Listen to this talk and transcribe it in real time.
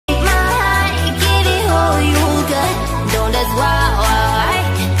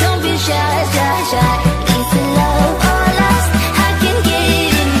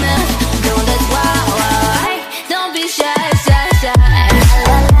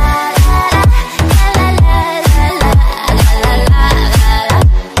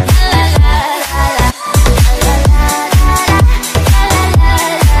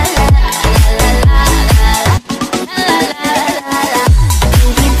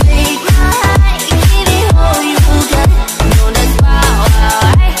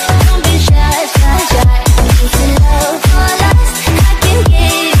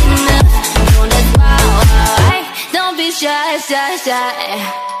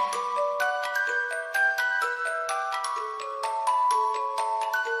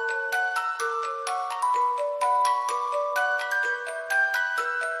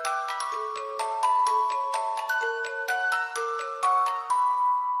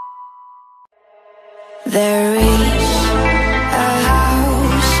There is a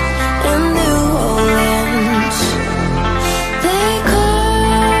house in New Orleans. They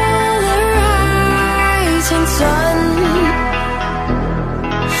call the rising sun,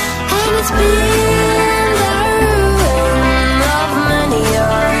 and it's been the ruin of many a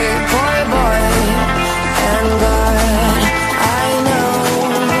poor boy and God. I know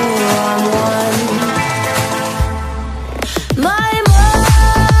I'm one. My mother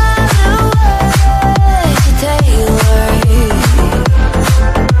was a tailor.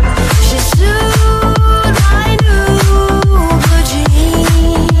 She sewed my new blue jeans.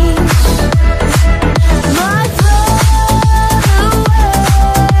 My brother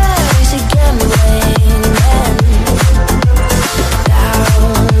was a gambling man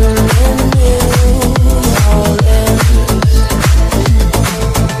down in New Orleans.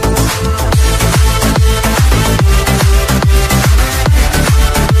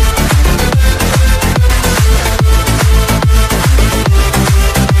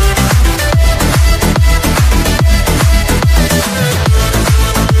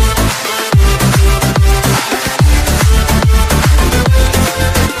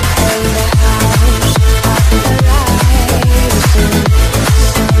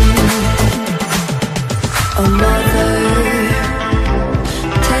 A mother,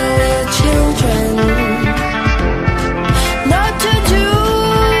 tell your children not to do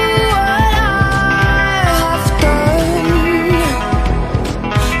what I have done.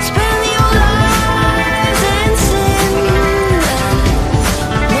 Spend your lives in sin and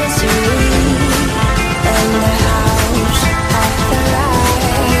misery, and the house of the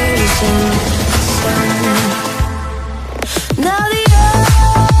rising sun. Now the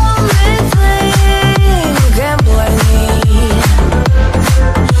only thing gambler need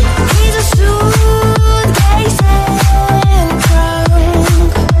is a suitcase and trunk, and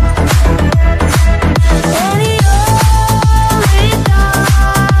the only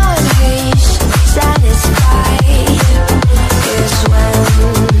time he's satisfied is when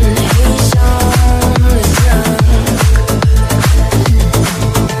he's on the drunk.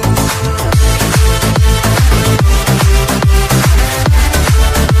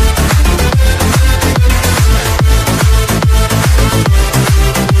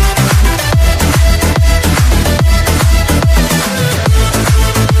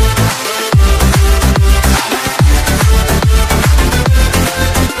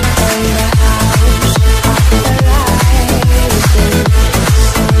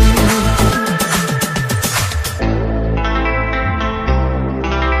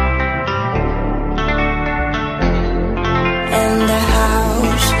 And the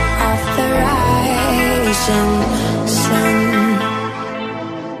house of the rising sun.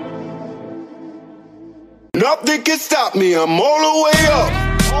 Nothing can stop me, I'm all the way up.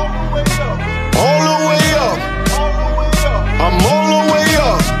 All the way up. I'm all the way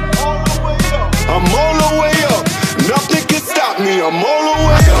up. I'm all the way up. Nothing can stop me, I'm all the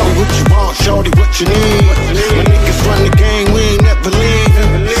way up. Shorty, what you want, shorty, what you need? My niggas run the game, we ain't never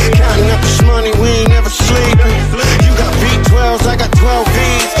leaving. Counting up this money, we ain't never sleeping. You got V12s, I got 12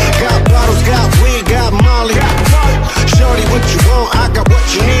 Vs. Got bottles, got weed, got Molly. Shorty, what you want, I got what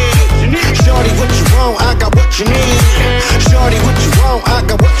you need. Shorty, what you want, I got what you need. Shorty, what you want, I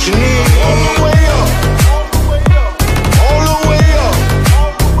got what you need. All the way up. All the way up.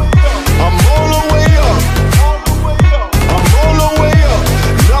 I'm all the way up. I'm all the way up.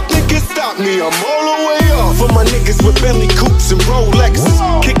 Nothing can stop me, I'm all the way up. For my niggas with Bentley coupes and Rolexes.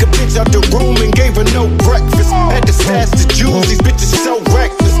 Kick a bitch out the room and gave her no breakfast. Had to stash the jewels, these bitches so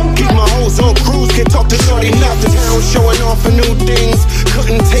reckless. Keep my hoes on cruise, can't talk to shorty nothing. Town showing off for new things.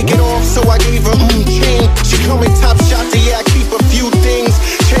 Couldn't take it off, so I gave her chain. She call me top shot, yeah, I keep a few things.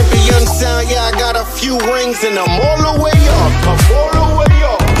 Champion sound, yeah, I got a few rings. And I'm all the way up, I'm all the way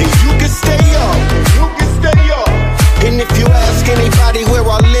up. And you can stay up, you can stay up. And if you ask anybody where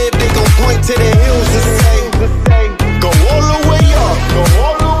I live, they gon' point to the hills and say, go all the way up, go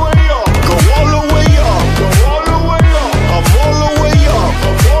all the way up, go all the way up, go all the way up. I'm all the way up,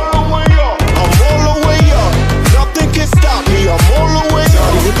 I'm all the way up, I'm all the way up. Nothing can stop me, I'm all the way up.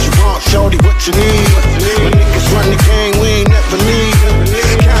 Shorty, what you want, shorty, what you need? My niggas run the game, we ain't never leaving.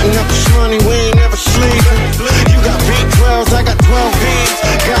 Counting up this money, we ain't never sleeping. You got V12s, I got 12 Vs.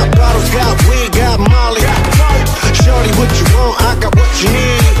 Got bottles, got weed, got Molly. Shorty, what you want, I got what you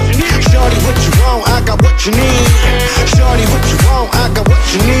need. Shorty, what you want, I got what you need. Shorty, what you want, I got what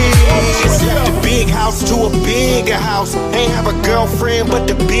you need. Just left a big house to a bigger house. Ain't have a girlfriend, but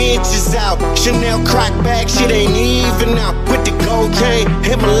the bitch is out. Chanel crack bag, shit ain't even out. With the gold chain,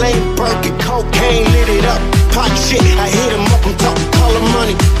 Himalayan Birkin, cocaine, lit it up. Pot shit, I hit him up, I'm talking color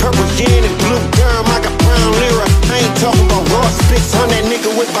money. Purple yen and blue germ, I got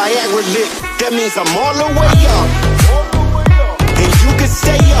with Viagra lit. That means I'm all the way up, and you can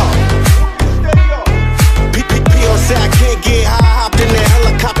stay up. P.O. said I can't get high, hopped in the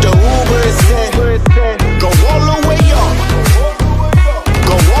helicopter, Uber instead. Go all the way up,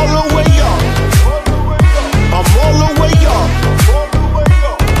 go all the way up. I'm all the way up,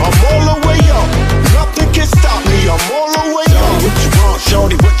 I'm all the way up. Nothing can stop me, I'm all the way up. What you want,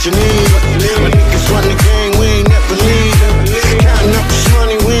 shorty, what you need? My niggas run the game, we ain't never leave. Counting up this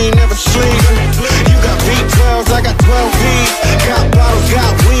money, we ain't never sleep. You got V12s, I got 12 V's. Got bottles,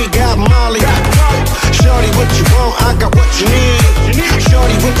 got weed, got Molly. Shorty, what you want, I got what you need.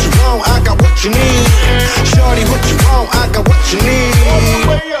 Shorty, what you want, I got what you need. Shorty, what you want, I got what you need. All the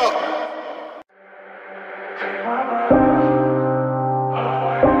way up.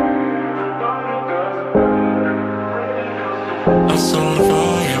 I saw the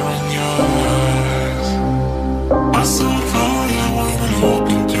fire in your eyes. I saw the fire when I look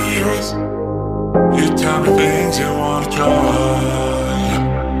into your eyes. You tell me things you wanna try.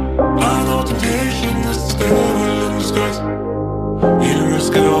 I know temptation is the devil in disguise. You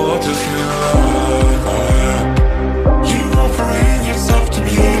risk it all just to feel alive. You offering yourself to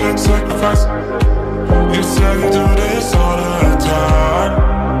me like sacrifice. You said you do this all the time.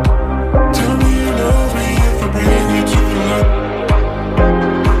 Tell me you love me if I bring you to the light.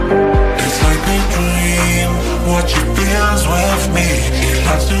 It's like a dream, what you feels with me. It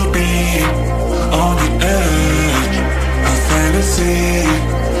has to be on the edge. A fantasy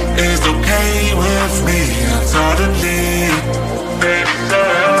is okay with me. And suddenly, baby,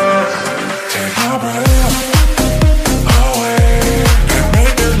 take my breath away and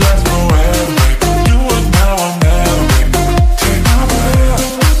make it last forever. Do it now or never. Take my breath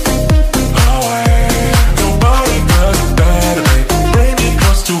away. Nobody does it better. Bring me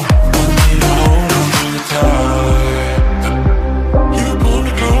close to one me to hold on to the tight. You pull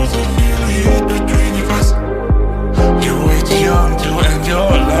me close, I feel the heat between your thighs. You're way too young to end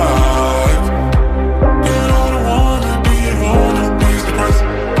your life. You don't wanna be alone and pays the price.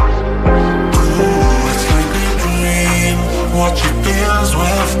 Ooh, it's like a dream, what you feels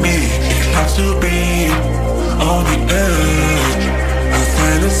with me. It has to be on the edge. A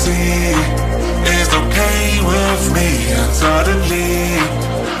fantasy is okay with me. And suddenly,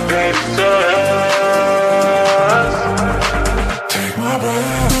 it says, take my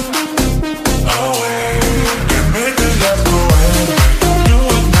breath away and make it last forever. Do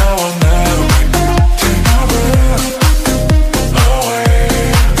it now or never. Take my breath away.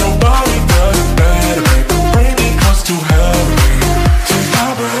 Nobody does it better. Bring me close to heaven. Take my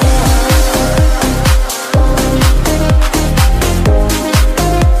breath.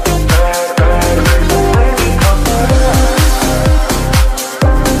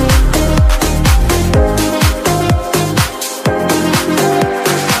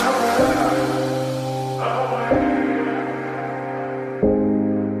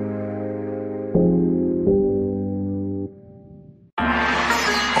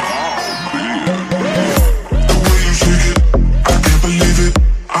 The way you shake it, I can't believe it.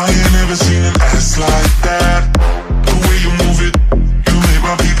 I ain't never seen an ass like that. The way you move it, you make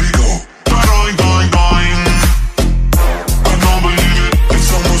my baby go doing, doing, doing. I don't believe it, it's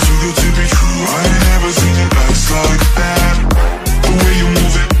almost too good to be true. I ain't never seen an ass like that. The way you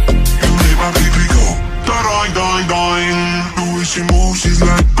move it, you make my baby go doing, doing, doing. The way she moves, she's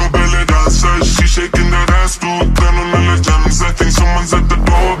like a belly dancer. She's shaking that ass to a turn on all the gems. I think someone's at the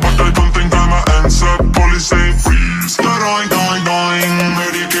door, but I don't think I'm an answer. Police say freeze. Doing, doing, doing.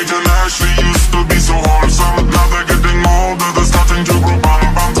 Mary Kate and Ashley used to be so wholesome. Now they're getting older, they're starting to grow bum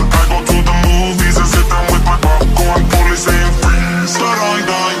bums. I go to the movies and sit down with my popcorn. Police say freeze. Doing,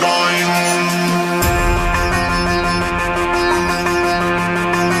 doing, doing.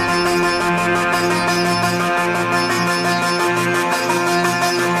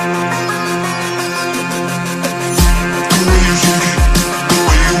 The way you shake it, the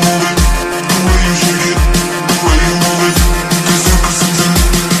way you move it, the way you shake it, the way you move it. Cause something,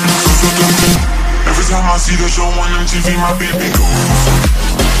 so tempting. Every time I see the show on MTV, my baby goes.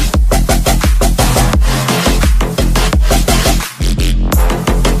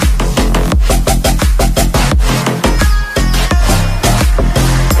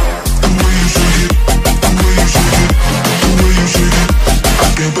 The way you shake it, the way you shake it, the way you shake it, I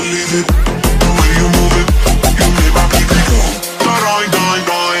can't believe it. The way you move it, you make my baby go doing, doing,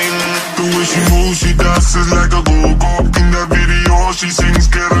 doing. The way she moves, she dances like a go-go. In that video, she sings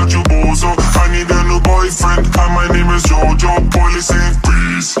 "Get out your bozo." I need a new boyfriend, and my name is Jojo. Police say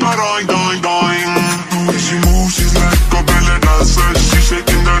freeze. Doing, doing, doing. The way she moves, she's like a belly dancer. She's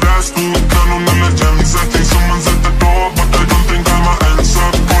shaking that ass to turn on all the gems. I think someone's at the door, but I don't think I'm an answer.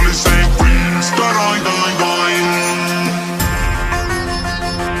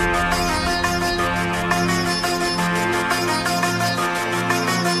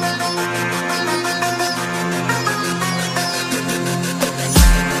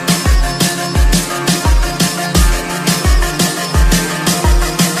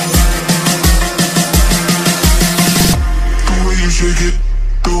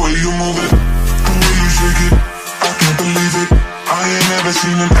 the way you move it, the way you shake it, I can't believe it. I ain't never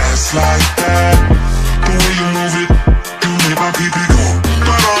seen an ass like that. The way you move it, you make my pee go.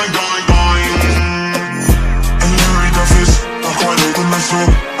 Doing, doing, doing. And you're in the fist, I'm quite open my soul.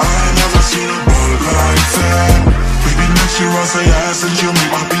 I ain't never seen a ball like that. Maybe next year I'll say ass and she'll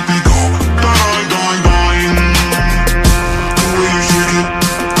make my pee go. Doing, doing, doing. The way you shake it,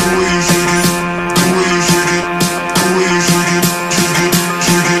 the way you shake it, the way you shake it, the way you shake it, shake it,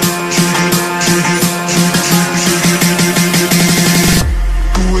 shake it, shake it, shake it, shake it, shake it, shake it.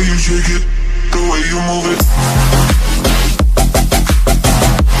 The way you shake it, the way you move it.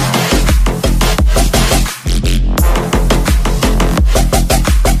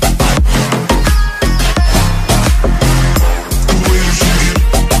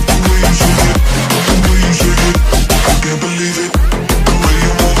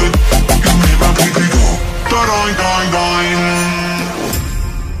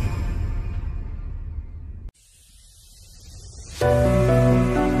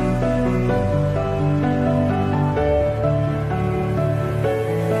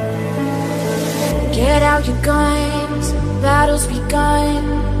 Get out your guns, battle's begun.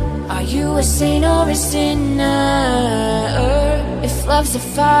 Are you a saint or a sinner? If love's a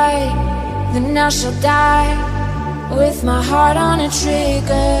fight, then I shall die with my heart on a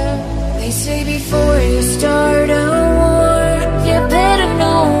trigger. They say before you start a war, you better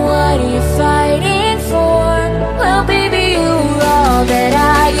know what you're fighting for. Well, baby, you're all that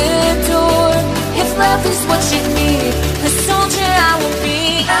I adore. If love is what you need, the soldier I will be.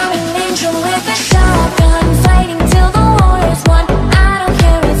 I'm an angel with a shotgun, fighting till the war is won. I don't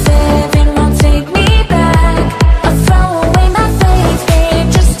care if heaven won't take me back. I'll throw away my faith, babe,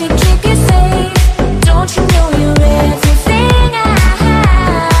 just to keep you safe. Don't you know you're everything I have?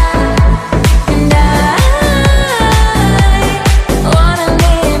 And I wanna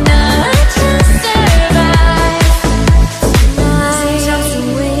live not just survive. Sometimes to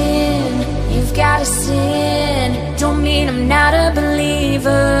win, you've gotta sin. Don't mean I'm not a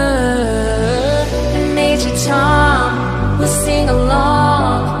believer. Major Tom will sing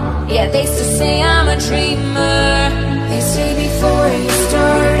along. Yeah, they still say I'm a dreamer. They say before you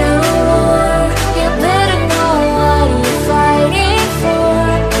start a war, you better know what you're fighting for.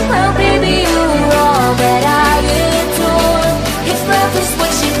 Well, baby, you're all that I adore. If love is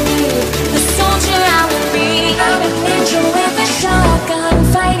what you need, the soldier I will be. I'm an angel with a shotgun,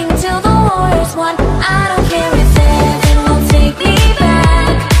 fighting till the war is won. I don't care if heaven won't take me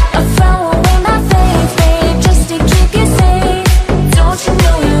back. I'll throw away my faith, babe, just to keep you safe. Don't you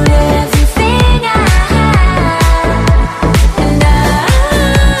know you're everything I have? And I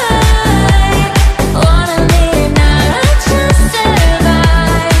wanna live not just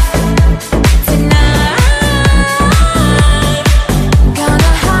survive. Tonight,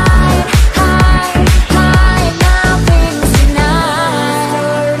 gonna hide, hide, hide my things tonight.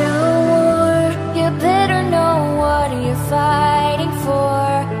 Start a war, you better know what you're fighting for.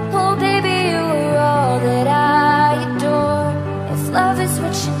 Oh, baby, you're all that I adore. If love is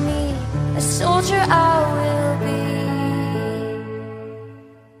what you need, a soldier I will be.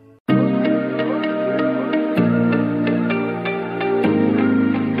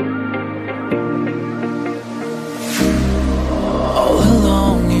 All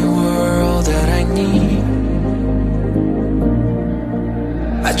along you were all that I need.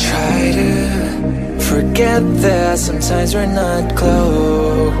 I try to forget that sometimes we're not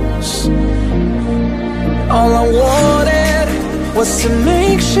close. All I wanted was to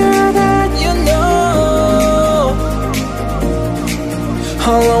make sure that you know.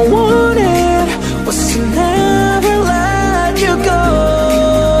 All I wanted was to never let you go.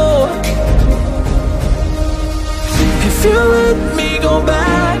 If you let me go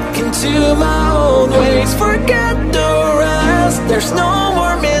back into my old ways, forget the rest. There's no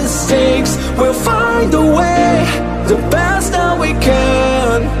more mistakes. We'll find a way, the best that we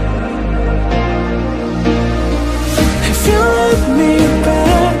can. If you let me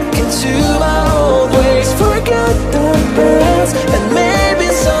back into my old ways, forget the best, and maybe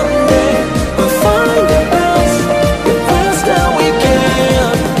someday we'll find the best that we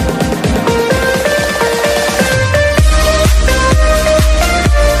can.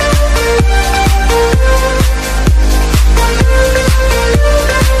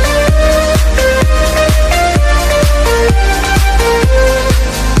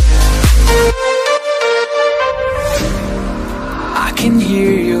 I can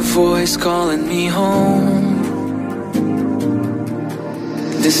hear your voice calling me home.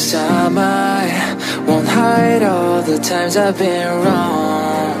 This time I won't hide all the times I've been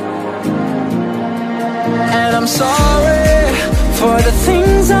wrong. And I'm sorry for the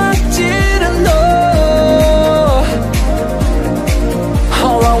things I didn't know.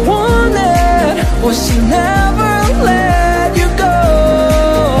 All I wanted was to never let you go.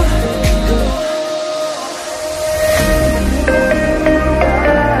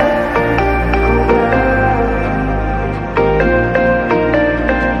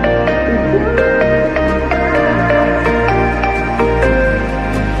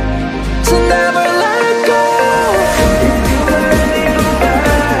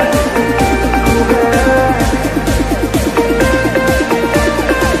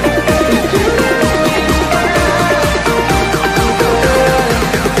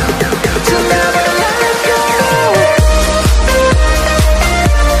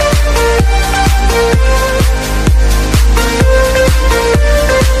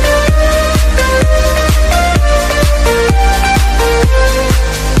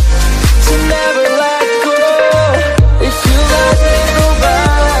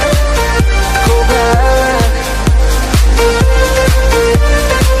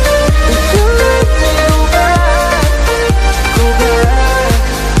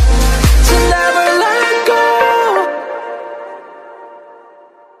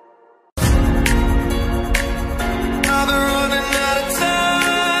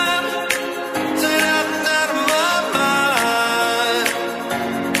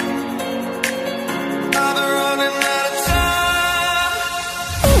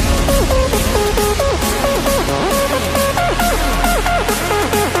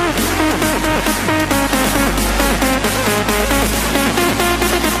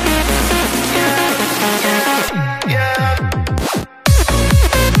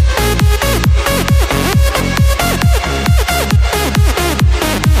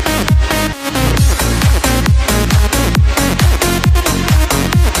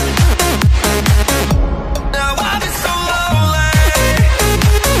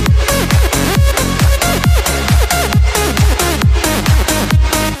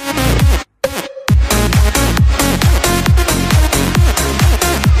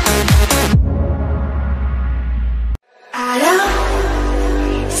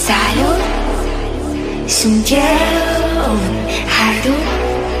 숨겨온 하루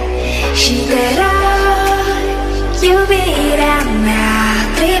시대로 유일한 나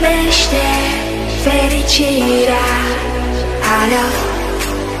primește fericirea. Alo,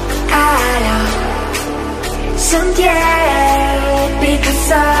 alo, sunt eu,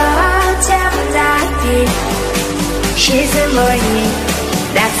 Picasso, ți-am dat timp și sunt voinic,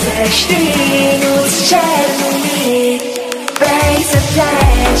 dar să știi, nu-ți cer nimic. Vrei să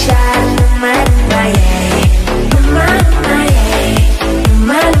pleci, dar numai ei, numai ei,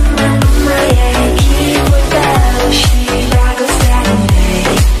 numai ei, chipul tău și dragostea din tăi.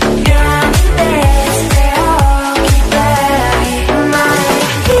 Eu amintesc de ochii tăi.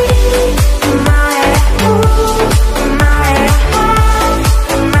 Mai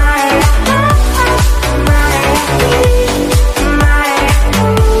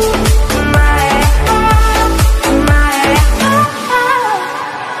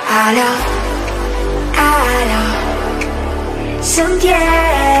alo, alo, sunt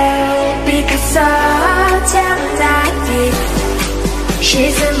eu, Picasso, ți-am dat timp și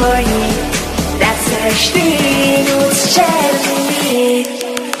sunt voinic, dar să știi, nu-ți cer nimic.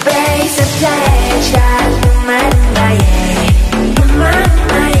 Vrei să pleci, dar numai ei, numai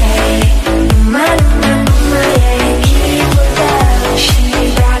ei, numai ei, chipul tău și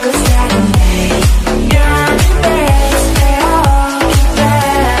dragostea din tăi. Eu amintesc de ochii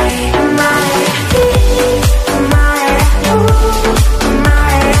tăi.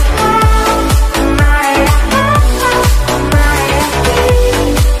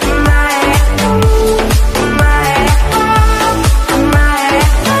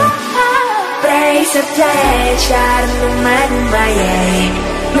 Vrei să pleci, dar numai ei,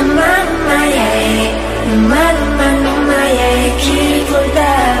 numai ei, numai ei, chipul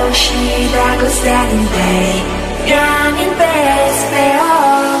tău și dragostea din tăi. Eu amintesc de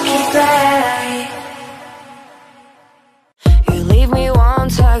ochii tăi. You leave me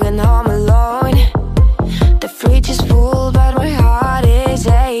once again home alone. The fridge is full but my heart is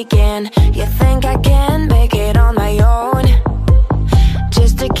aching. You think I can make it on my own?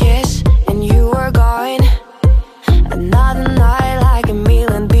 Just a kiss and you are gone. Another night like a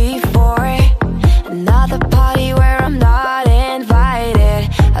million before. Another party where I'm not invited.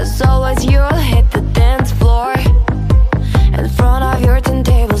 As always you'll hit the dance floor in front of your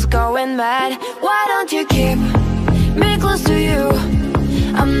turntables going mad. Why don't you keep me close to you?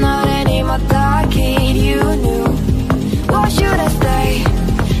 I'm not anymore that kid you knew. Why should I stay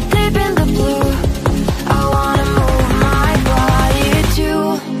deep in the blue? I wanna move my body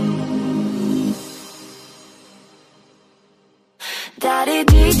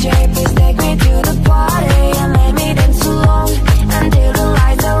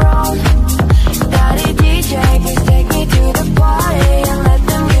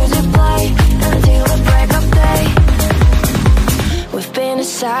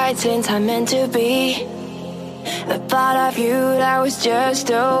since I'm meant to be. A part of you that was just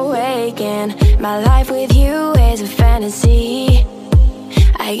awakened. My life with you is a fantasy.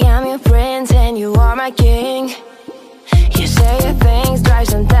 I am your prince and you are my king. You say your things drive,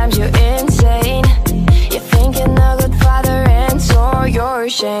 sometimes you're insane. You think you're a good father and so you're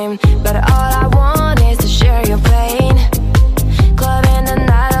ashamed. But all I want is to share your pain. Clubbing the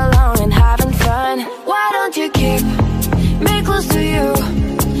night alone and having fun. Why don't you keep me close to you?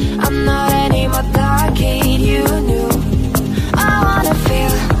 I'm not anymore that kid you knew. I wanna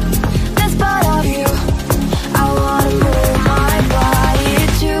feel this part of you. I wanna move my body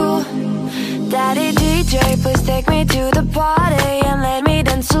too. Daddy DJ, please take me to the party and let me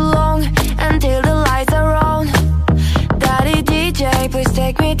dance along until the lights are on. Daddy DJ, please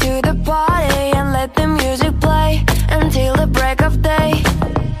take me to the party and let the music play until the break of day.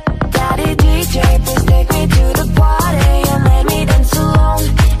 Daddy DJ, please take me to the party and let me dance along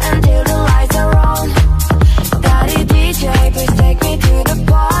until the lights are on. Daddy DJ, please take me to the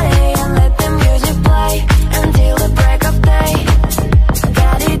party and let the music play until the break of day.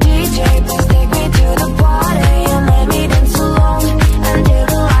 Daddy DJ, please take me to the party and let me dance along until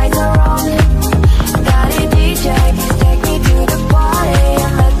the lights are on. Daddy DJ, please take me to the party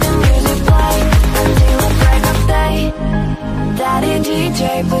and let the music play until the break of day. Daddy DJ,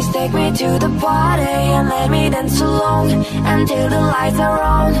 please take me to the party and let me dance along until the lights are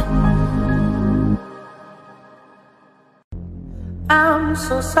on. I'm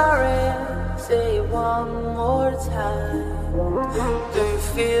so sorry, say it one more time. Do you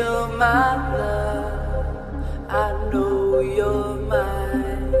feel my love? I know you're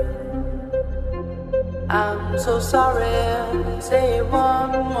mine. I'm so sorry, say it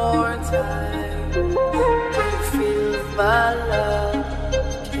one more time. Do you feel my love?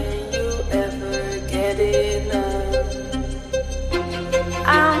 Can you ever get enough?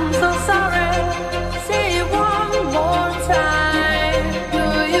 I'm so sorry, say it one more time.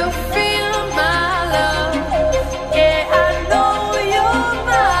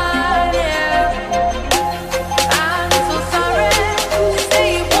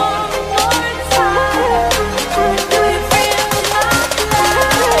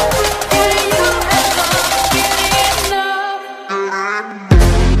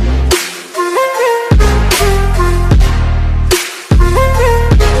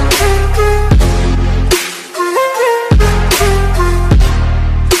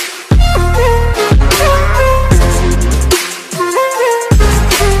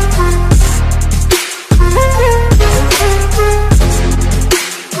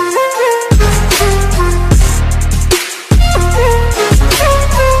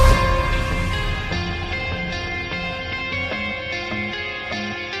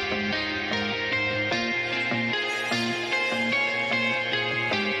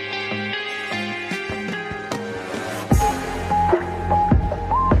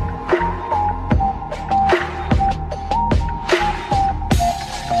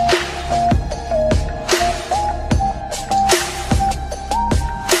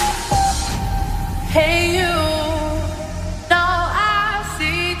 Now I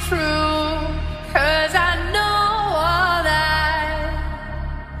see through, 'cause I know what I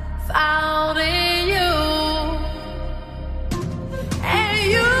found in you. And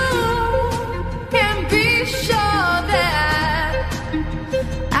you can be sure that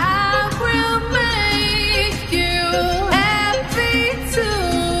I will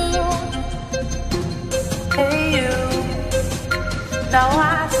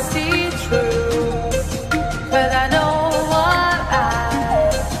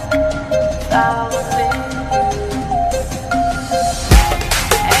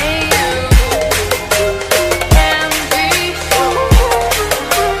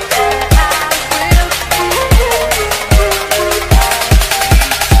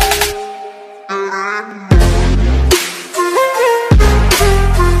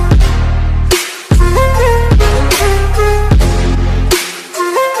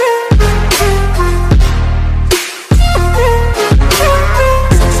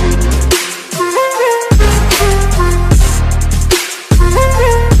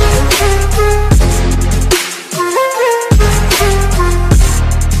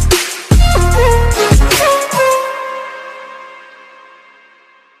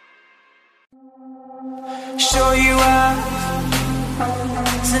show you out.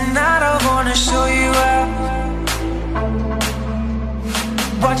 Tonight I wanna show you out.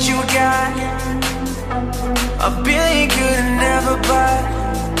 What you got, a billion could never buy.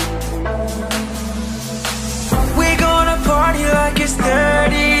 We're gonna party like it's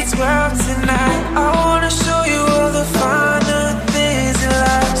 30-12 tonight. I wanna show you all the finer things in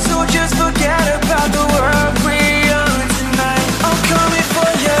life. So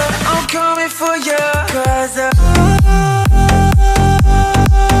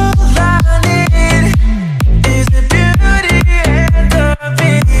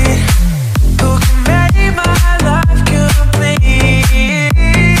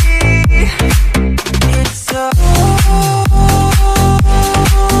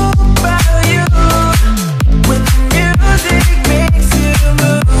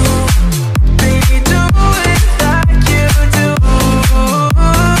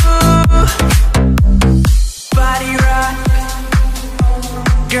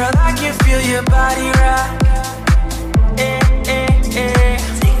Girl, I can feel your body rock.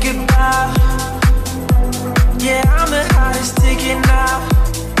 Think about, yeah, I'm the hottest ticket now.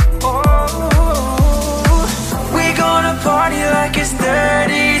 Oh, we gonna party like it's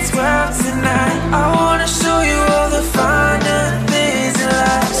 30-12 tonight. I wanna show you all the finer things in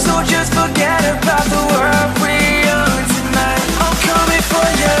life. So just forget about the world we own tonight. I'm coming for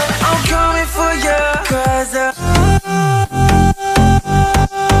you, I'm coming for you. 'Cause all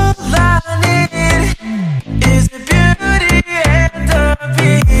I need is the beauty and the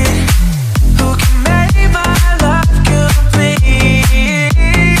beat. Who can make my life complete?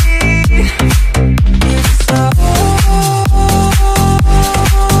 It's all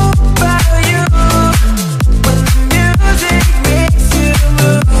about you. When the music makes you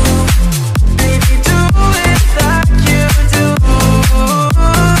move, baby, do it like you do.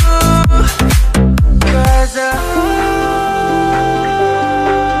 'Cause all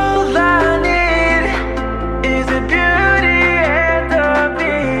I need is the beauty and the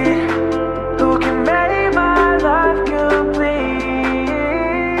beat. Who can make my life complete?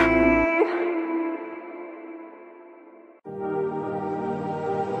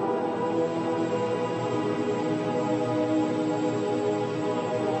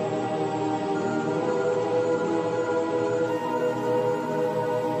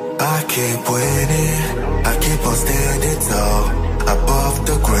 I keep winning, I keep on standing tall, above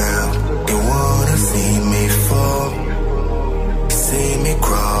the ground. They wanna see me fall, see me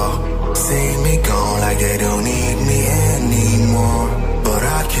crawl, see me gone like they don't need me anymore. But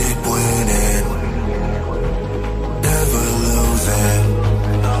I keep winning, never losing.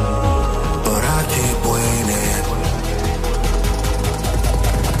 But I keep winning,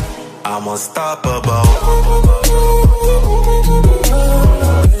 I'm unstoppable.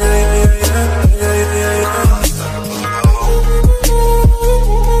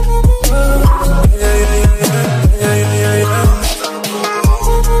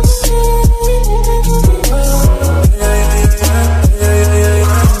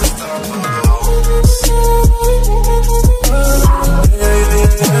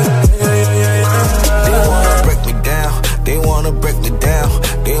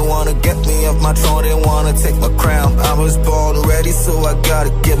 My throne, they wanna take my crown. I was born ready, so I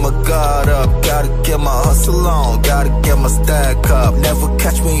gotta get my guard up. Gotta get my hustle on, gotta get my stack up. Never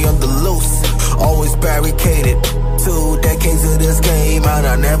catch me on the loose, always barricaded. 2 decades of this game and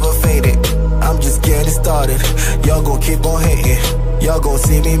I never faded. I'm just getting started, y'all gon' keep on hating. Y'all gon'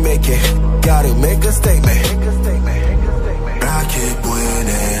 see me make it, gotta make a statement. I keep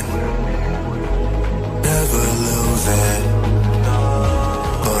winning, never losing.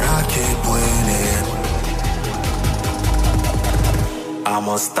 But I keep winning, I'm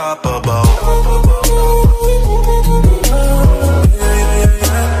unstoppable.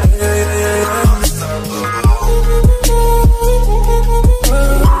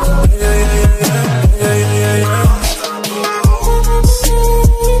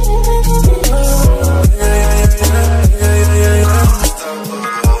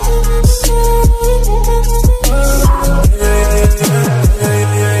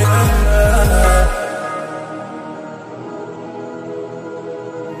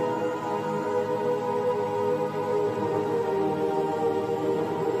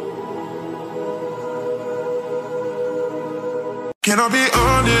 Can I be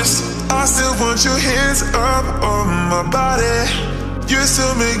honest? I still want your hands up on my body. You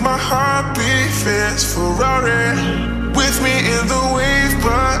still make my heart beat fast Ferrari. With me in the wave,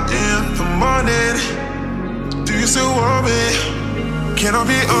 but in the morning. Do you still want me? Can I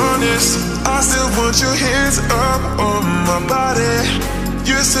be honest? I still want your hands up on my body.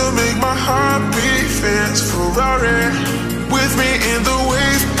 You still make my heart beat fast Ferrari. With me in the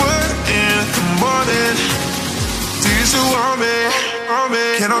wave, but in the morning. Do you still want me?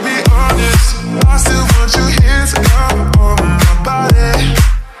 Can I be honest? I still want your hands up on my body.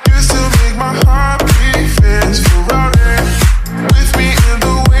 You still make my heart beat fast Ferrari. With me in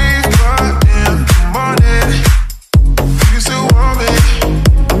the wave, but in the morning. Do you still want me?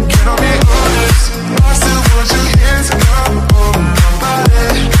 Can I be honest? I still want your hands up on my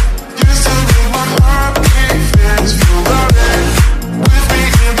body. You still make my heart beat fast Ferrari. With me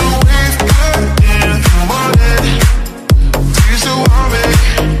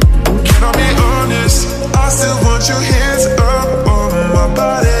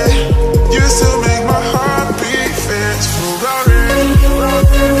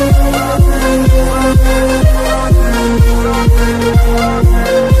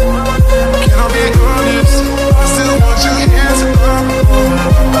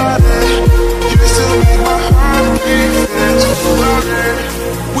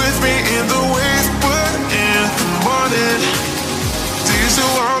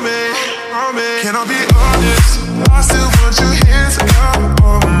I be honest? I still want your hands up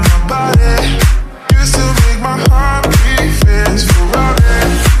on my body. You still make my heart beat fast Ferrari.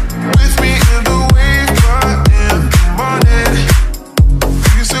 With me in the wave, but in the morning.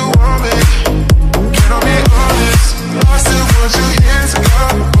 You still want me? Can I be honest? I still want your hands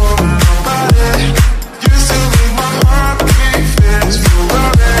up on my body. You still make my heart beat fast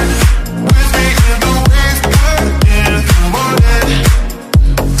Ferrari. With me in the wave, but in the morning.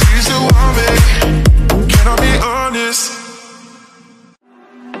 Do you still want me? Can I be honest?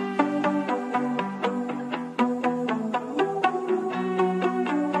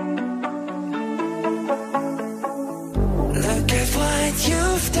 Look at what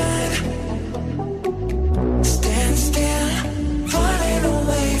you've done. Stand still, running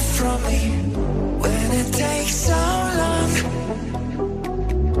away from me. When it takes so long,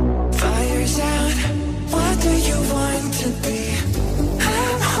 fire's out. What do you want to be?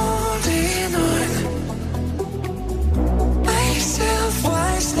 I'm holding on. Myself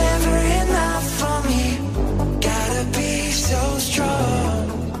was never enough for me. Gotta be so strong.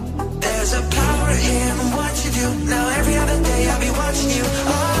 There's a power in what you do. Now every other day I'll be watching you.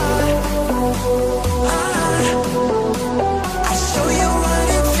 I show you what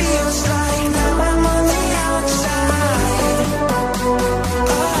it feels like. Now I'm on the outside.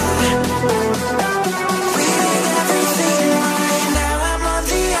 We did everything right. Now I'm on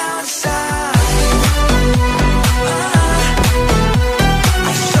the outside.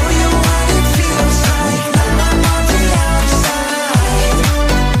 I show you what it feels like. Now I'm on the outside.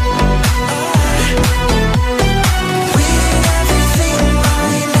 We did everything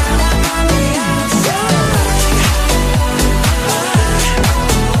right. Now I'm on the outside.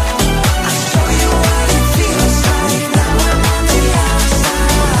 I show you what it feels like. Now I'm on the outside.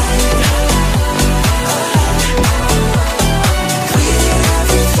 We did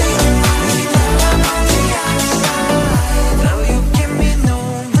everything right. Now I'm on the outside. Now you give me no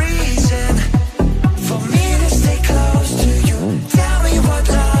reason for me to stay close to you. Tell me what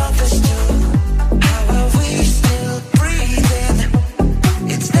love is to. How are we still breathing?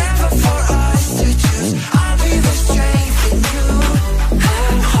 It's never for us to choose. I'll be the strength in you.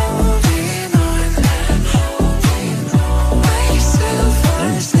 I'm holding on. Myself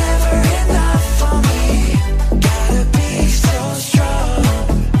was never enough for me. Gotta be so strong.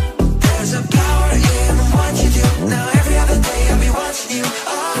 There's a power in what you do. Now every other day I'll be watching you.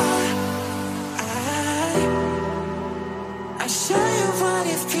 I show you what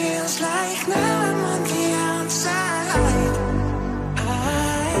it feels like. Now I'm on the outside.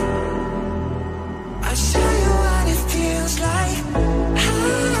 I show you what it feels like.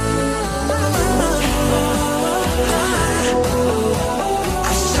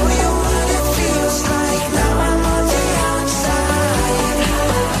 I show you what it feels like. Now I'm on the outside.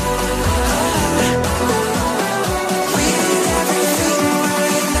 We did everything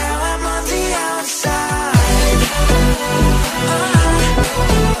right. Now I'm on the outside.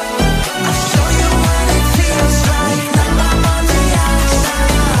 I show you what it feels like. Now I'm on the outside.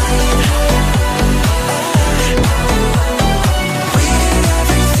 We did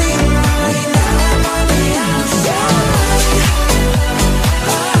everything right. Now I'm on the outside.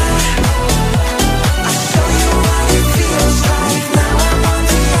 I show you what it feels like. Now I'm on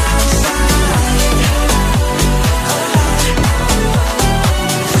the outside.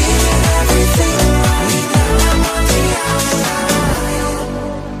 We did everything right. Now I'm on the outside.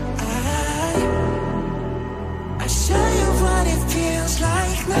 I show you what it feels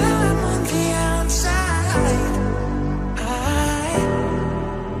like. Now I'm on the outside.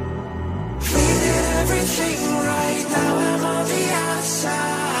 We did everything right. Now I'm on the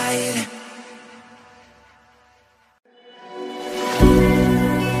outside.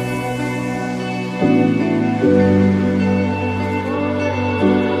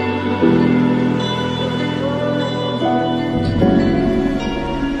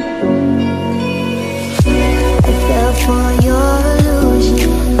 I fell for your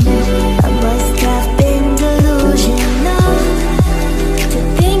illusion. I must have been delusional to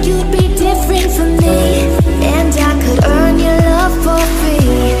think you'd be different from me, and I could earn your love for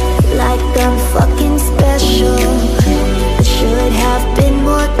free, like I'm fucking special. I should have been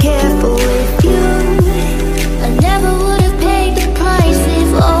more careful with you. I never would have paid the price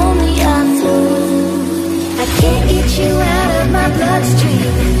if only I knew. I can't get you out of my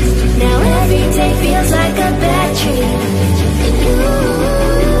bloodstream. Now every day feels like a bad dream.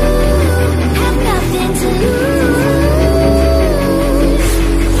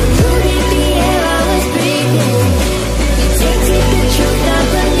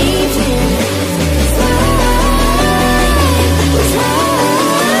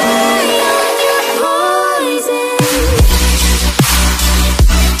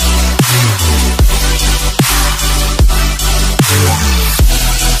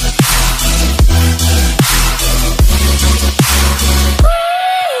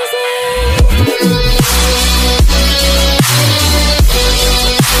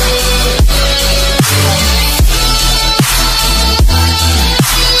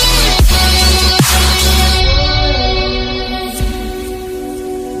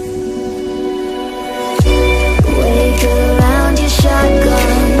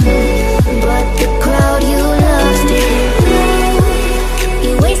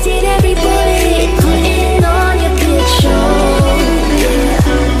 every bullet, putting on your big show.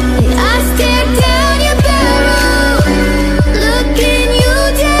 I stare down your barrel, looking you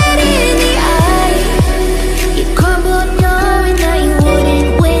dead in the eye. You crumbled knowing that you wouldn't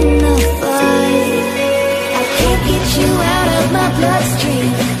win the fight. I can't get you out of my bloodstream.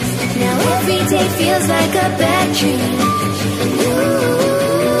 Now every day feels like a bad dream. You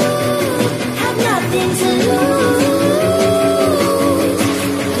have nothing to lose.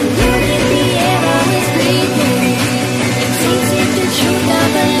 You're in the air I was breathing. You tasted the truth I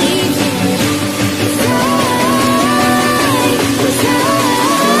believed in. 'Cause I was high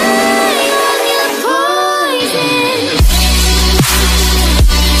on your poison.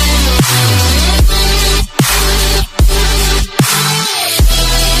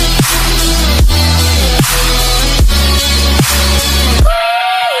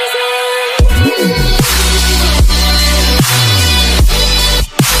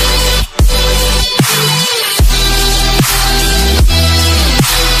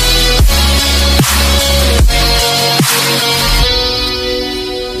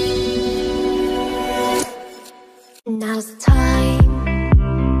 Now's the time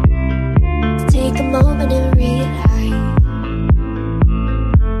to take a moment and realize.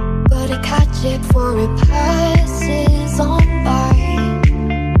 Gotta catch it before it passes on by,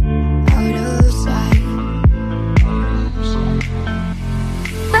 out of sight.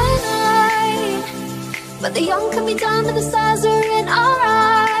 But the young can be done, but the stars are in our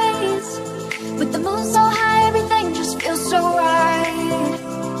eyes. With the moon so high, everything just feels so right.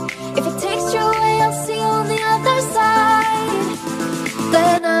 If it takes you away, I'll see you on the other side.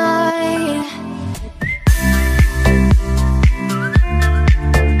 Then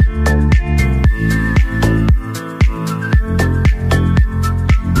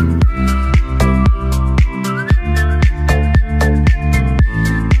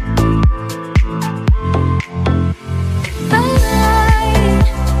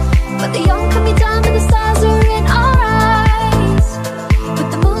but the young can be done, but the stars are in our eyes. With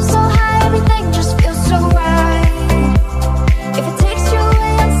the moon so high, everything just feels so right. If it takes you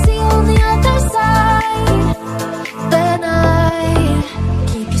away, I'll see you on the other side. Then I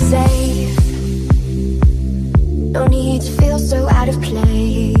keep you safe. No need to feel so out of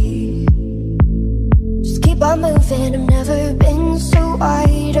place. Just keep on moving. I've never been so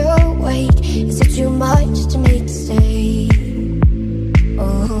wide awake. Is it too much to make you stay?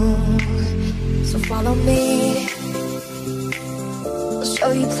 Oh, so follow me. I'll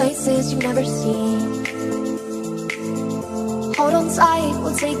show you places you've never seen. Hold on tight,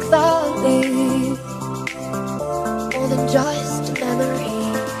 we'll take the lead. More than just a memory.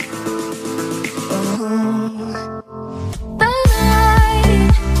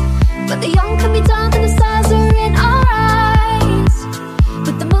 But the young can be done, and the stars are in our eyes.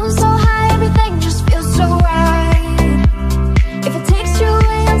 With the moon so high, everything just feels so right. If it takes you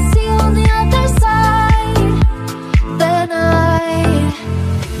away, I'll see you on the other side. Then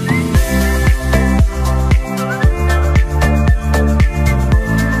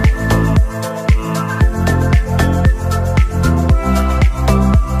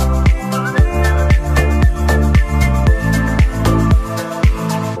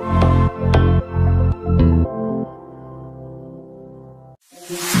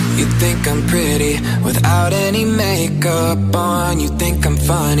You think I'm pretty without any makeup on. You think I'm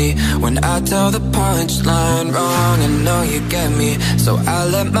funny when I tell the punchline wrong. I know you get me, so I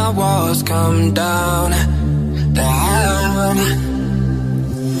let my walls come down, down.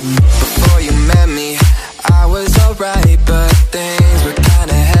 Before you met me, I was alright, but things were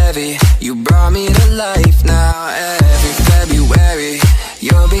kinda heavy. You brought me to life now. Every February,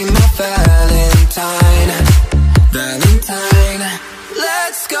 you'll be my Valentine, Valentine.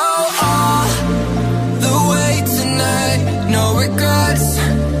 Let's go all the way tonight. No regrets,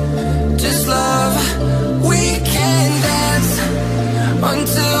 just love. We can dance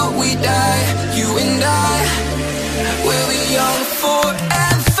until we die. You and I will be young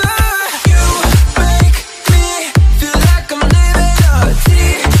forever. You make me feel like I'm living a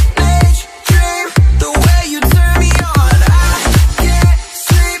teenage dream. The way you turn me on, I can't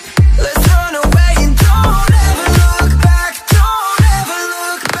sleep. Let's run away and don't ever look back. Don't ever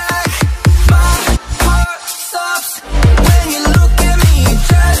look back.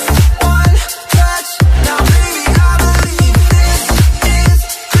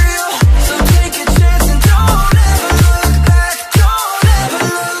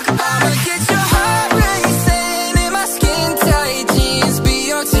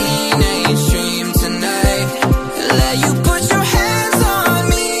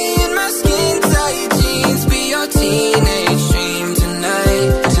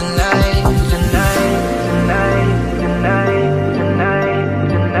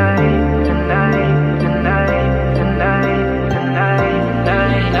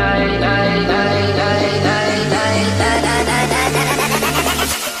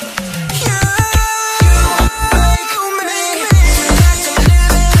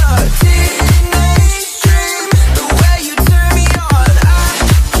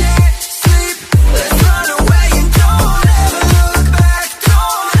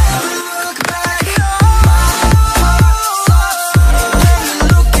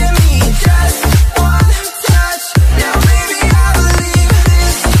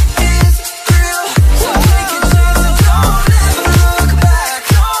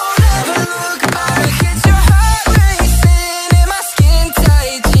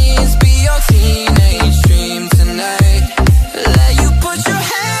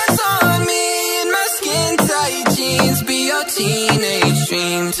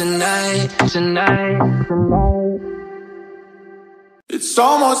 tonight, tonight, tonight. It's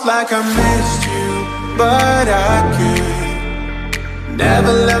almost like I missed you, but I could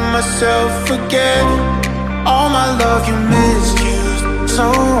never let myself forget all my love you misused, so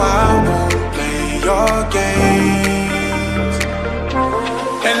I won't play your games.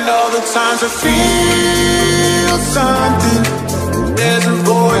 And all the times I feel something, there's a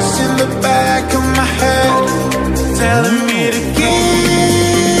voice in the back of my head telling me to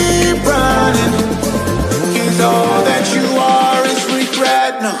keep running, 'cause all that you are is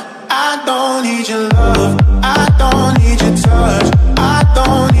regret. No, I don't need your love, I don't need your touch, I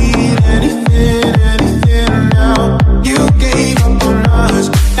don't need anything, anything now. You gave up on us,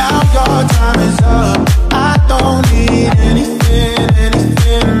 now your time is up. I don't need anything,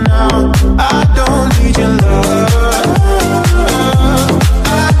 anything now. I don't need your love,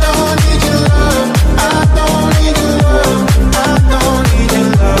 I don't need your love, I don't need your love, I don't need your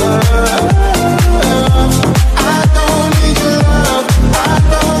love, I don't need your love, I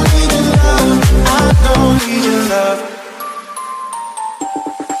don't need your love, I don't need your love.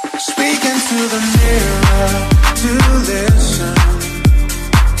 Speaking to the mirror to listen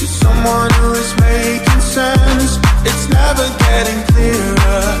to someone who is making sense. It's never getting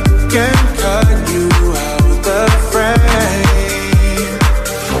clearer, can't cut you out the frame.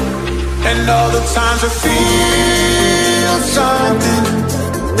 And all the times I feel something,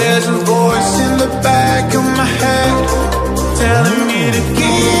 there's a voice in the back of my head telling me to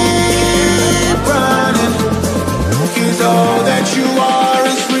keep running, 'cause all that you are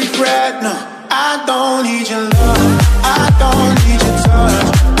is regret. No, I don't need your love, I don't need your touch,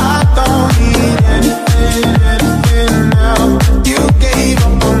 I don't need anything, anything now. You gave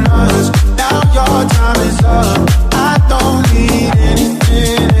up on us, now your time is up. I don't need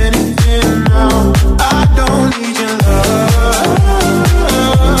anything, anything now. I don't need your love,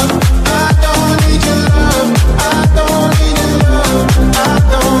 I don't need your love, I don't need your love, I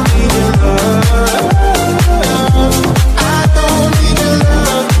don't need your love, I don't need your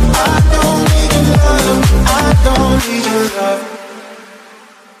love, I don't need your love, I don't need your love.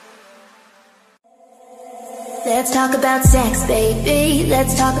 Let's talk about sex, baby.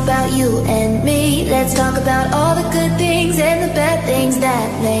 Let's talk about you and me. Let's talk about all the good things and the bad things that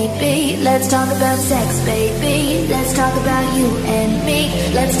may be. Let's talk about sex, baby. Let's talk about you and me.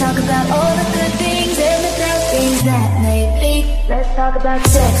 Let's talk about all the good things and the bad things that may be. Let's talk about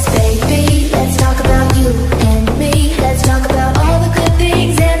sex, baby. Let's talk about you and me. Let's talk about all the good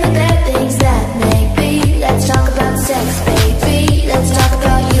things and the bad things that may be. Let's talk about sex, baby. Let's talk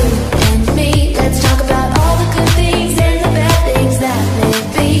about you and me. Let's talk about all the good things and the bad things that may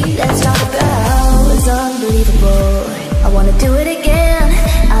be. Let's talk about what's unbelievable. I wanna do it again.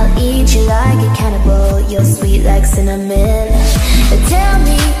 I'll eat you like a cannibal. You're sweet like cinnamon. Tell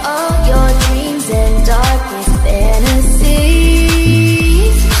me all your dreams and darkest fantasies.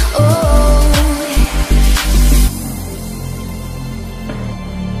 Oh.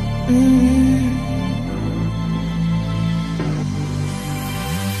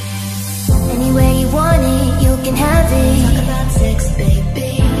 Anywhere you want it, you can have it. Talk about sex,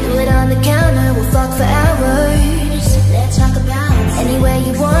 baby. Do it on the counter, we'll fuck for hours. Let's talk about sex. Anywhere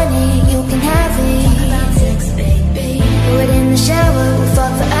you want it, you can have it. Talk about sex, baby. Do it in the shower, we'll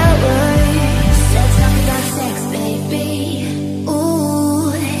fuck for hours. Let's talk about sex, baby.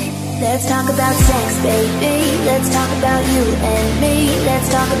 Ooh. Let's talk about sex, baby. Let's talk about you and me. Let's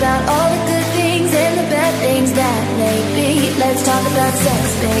talk about all the good things and the bad things that may be. Let's talk about sex,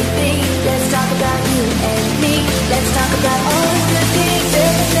 baby. Let's talk about you and me. Let's talk about all the good things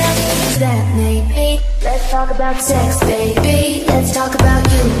and the bad things that may be. Let's talk about sex, baby. Let's talk about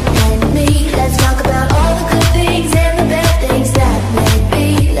you and me. Let's talk about all the good things and the bad things that may be.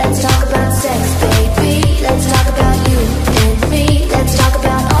 Let's talk about sex, baby. Let's talk about you and me. Let's talk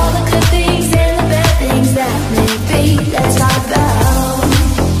about all the good things and the bad things that may be. Let's talk about.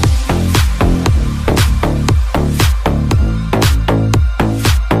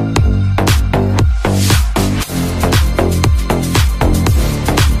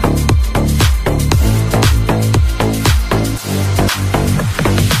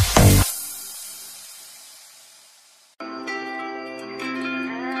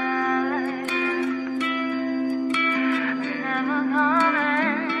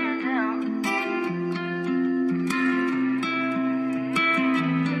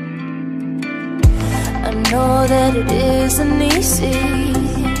 I know that it isn't easy,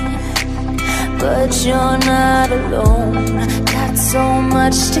 but you're not alone. Got so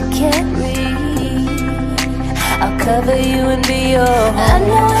much to carry. I'll cover you and be your home. I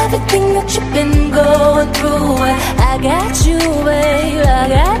know everything that you've been going through. I got you, babe, I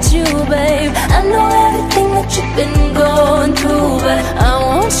got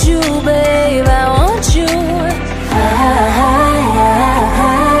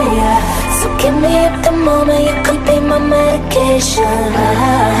medication.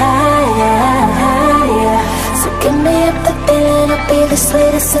 So give me up the feeling, I'll be the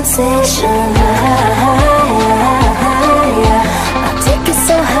sweetest sensation. I'll take it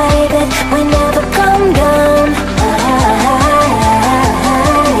so high that we never come down.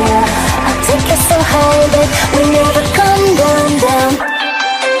 I'll take it so high that we never come down, down.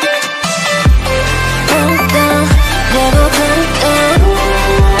 Come down, never come down.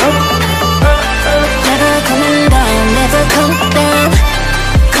 Never coming down, never come down.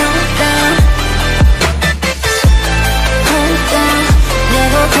 Come down. Come down,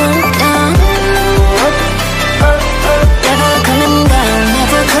 never come down. Never coming down,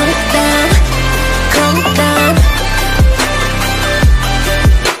 never come down. Come down.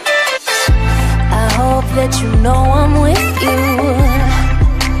 I hope that you know I'm with you.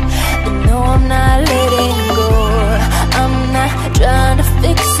 You know I'm not letting go. I'm not trying to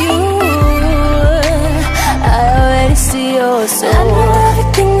fix you. I already see your soul. I know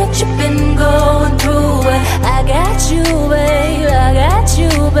everything that you've been going through, but I got you, babe. I got you,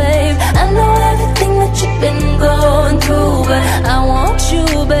 babe. I know everything that you've been going through, but I want you,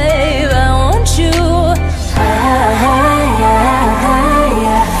 babe. I want you.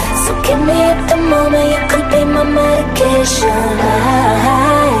 So give me at the moment, you could be my medication.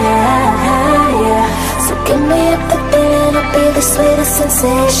 So give me up the feeling, I'll be the sweetest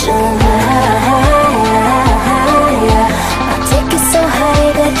sensation. I'll take it so high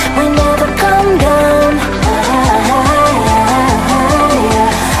that we never come down.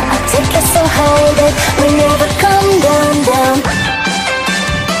 I'll take it so high that we never come down, down.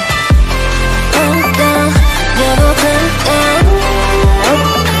 Come down, never come down.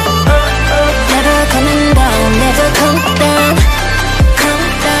 Never coming down, never come down. Come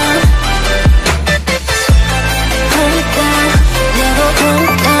down. Come down, never come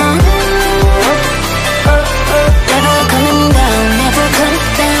down. Never coming down, never come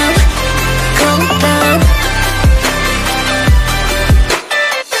down. Come down.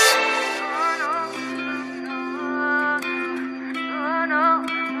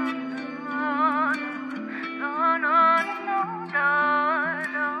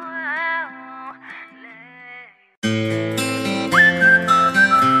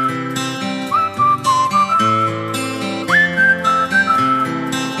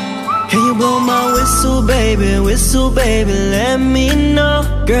 Can you blow my whistle, baby, let me know.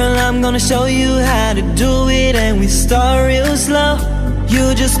 Girl, I'm gonna show you how to do it, and we start real slow.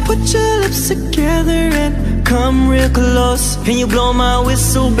 You just put your lips together and come real close. Can you blow my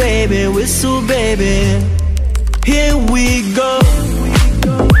whistle, baby, here we go.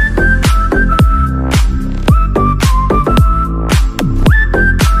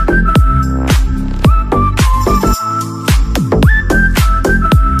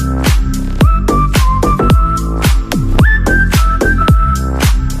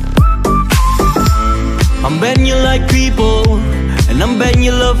 I'm betting you like people, and I'm betting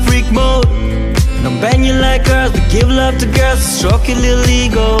you love freak mode. And I'm betting you like girls, but give love to girls to stroke your little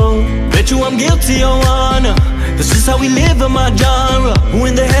ego. Bet you I'm guilty, your honor. That's just how we live in my genre. Who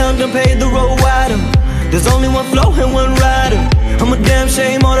in the hell done paved the road wider? There's only one flow and one rider. I'm a damn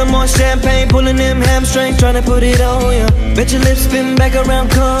shame, order more champagne, pulling them hamstrings, trying to put it on ya. Bet your lips spin back around,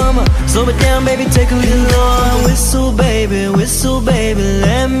 come on. Slow it down, baby, take a little on. Whistle, baby,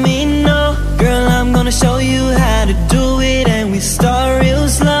 let me know. Girl, I'm gonna show you how to do it, and we start real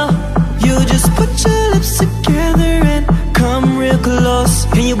slow. You just put your lips together and come real close.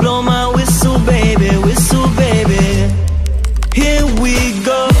 Can you blow my whistle, baby, here we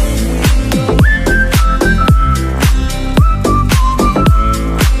go.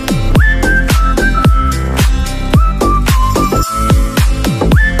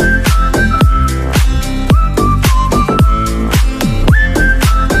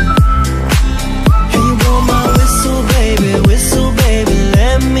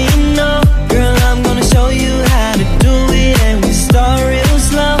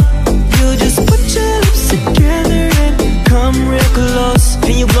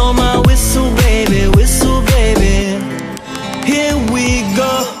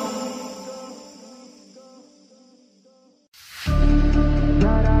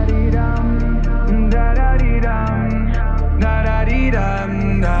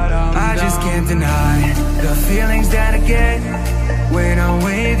 I just can't deny the feelings that I get when I'm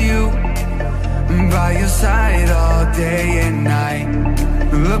with you, by your side all day and night.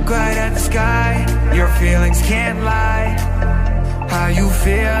 Look right at the sky, your feelings can't lie. How you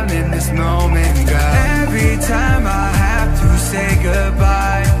feel in this moment, girl? Every time I have to say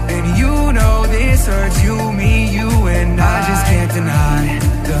goodbye, and you know this hurts you, me, you and I just can't deny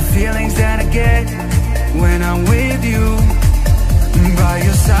the feelings that I get when I'm with you,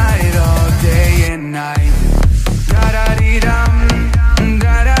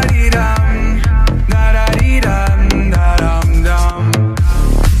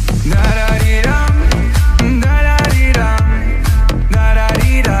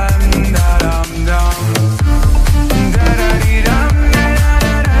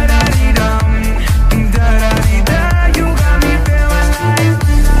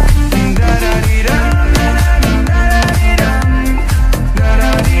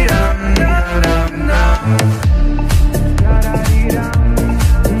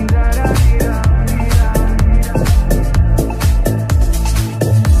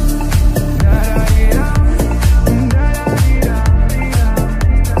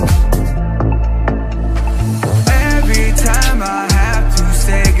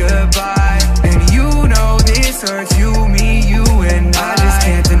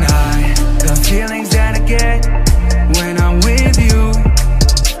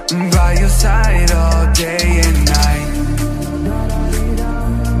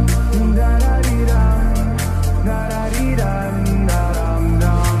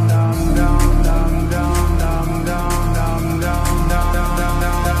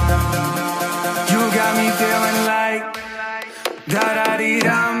 got me feeling like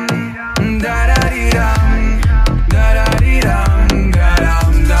da-da-dee-dum, da-da-dee-dum, da-da-dee-dum,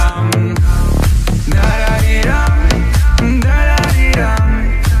 da-dum-dum, da-da-dee-dum, da-da-dee-dum,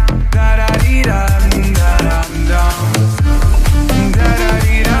 da-da-dee-dum, da-dum-dum,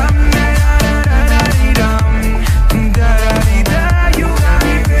 da-da-dee-dum, da-da-dee-dum, da-da-dee-da. You got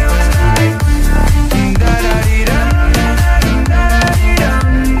me feeling like da-da-dee-dum, da-da-dee-dum,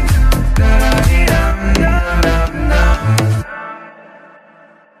 da-da-dee-dum, da-dum-dum.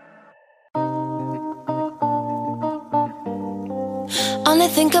 Only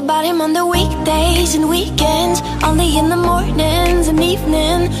think about him on the weekdays and weekends. Only in the mornings and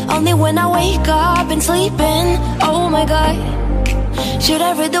evening. Only when I wake up and sleeping. Oh my god, should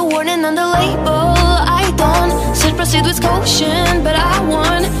I read the warning on the label? I don't. Said proceed with caution, but I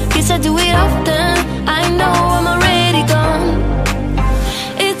won. Guess I do it often. I know I'm already gone.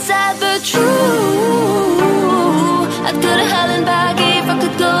 It's sad but true. I'd go to hell and back if I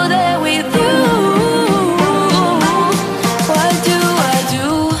could go there with you. What do I do?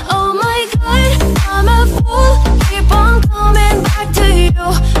 Oh my god, I'm a fool. Keep on coming back to you.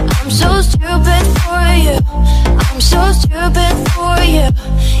 I'm so stupid for you. I'm so stupid for you.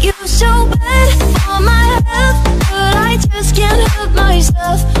 You're so bad for my health, but I just can't help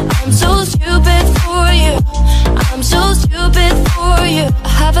myself. I'm so stupid for you. I'm so stupid for you. I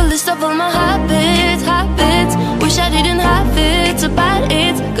have a list of all my habits. Wish I didn't have it, so bad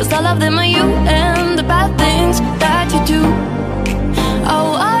it's cause all of them are you and the bad things that you do.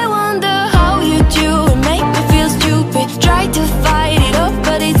 Oh, I wonder how you do and make me feel stupid. Try to fight it off,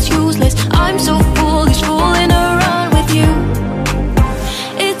 but it's useless. I'm so foolish, fooling around with you.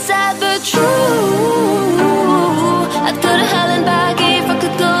 It's sad but true. I'd go to hell and back if I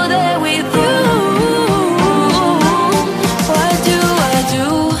could go there with you. What do I do?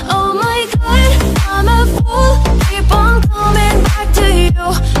 Oh my god, I'm a fool. Keep on coming back to you.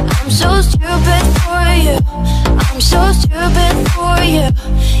 I'm so stupid for you. I'm so stupid for you.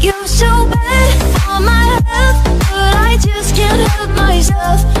 You're so bad for my health, but I just can't help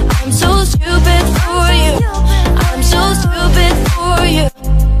myself. I'm so stupid for you. I'm so stupid for you.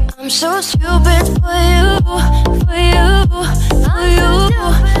 I'm so stupid for you, for you, for you.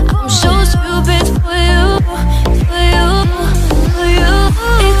 I'm so stupid for you, for you, for you.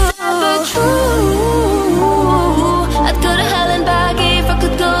 It's sad but true. I'd go to hell and back if I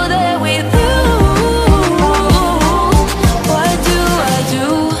could go there with you. What do I do?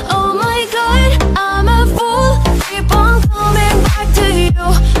 Oh my god, I'm a fool. Keep on coming back to you.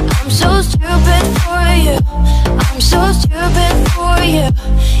 I'm so stupid for you. I'm so stupid for you.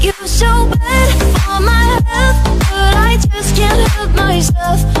 You're so bad for my health, but I just can't help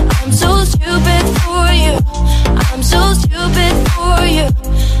myself. I'm so stupid for you. I'm so stupid for you.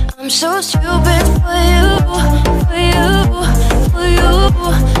 I'm so stupid for you, for you, for you.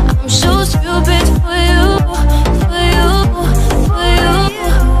 I'm so stupid for you, for you, for you.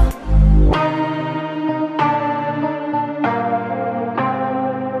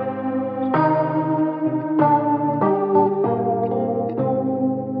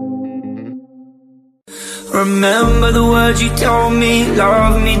 Remember the words you told me,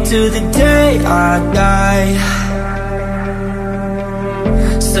 love me to the day I die.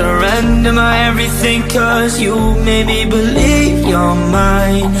 Surrender my everything, cause you made me believe you're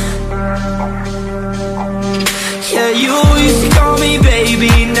mine. Yeah, you used to call me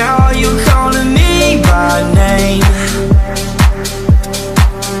baby, now you're calling me by name.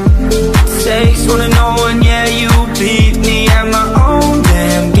 Stakes wanna know, and yeah, you beat me at my own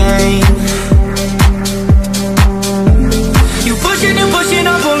damn game. You pushing and pushing,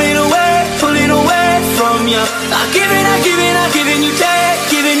 I'm pulling away from you. I'm giving, you take,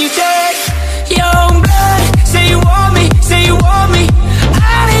 giving you take. Young blood, say you want me,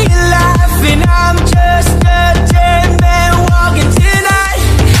 out of your life, and I'm just a dead man walking tonight.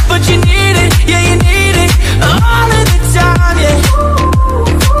 But you need it, yeah, you need it, all of the time, yeah.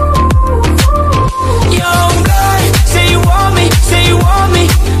 Young blood, say you want me,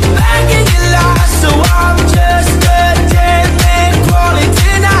 back in your life, so I'm just a dead man crawling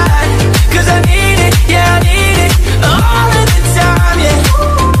tonight. Cause I need it, yeah, I need it, all of the time, yeah.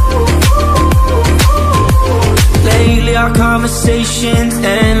 Lately our conversations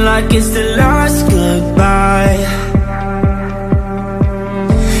end like it's the last goodbye.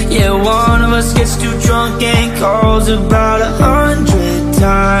 Yeah, one of us gets too drunk and calls about 100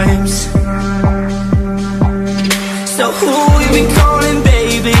 times. So who we been calling,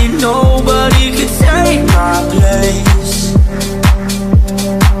 baby? Nobody could take my place.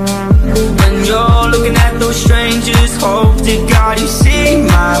 When you're looking at those strangers, hope to God you see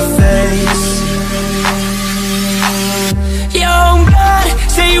my face.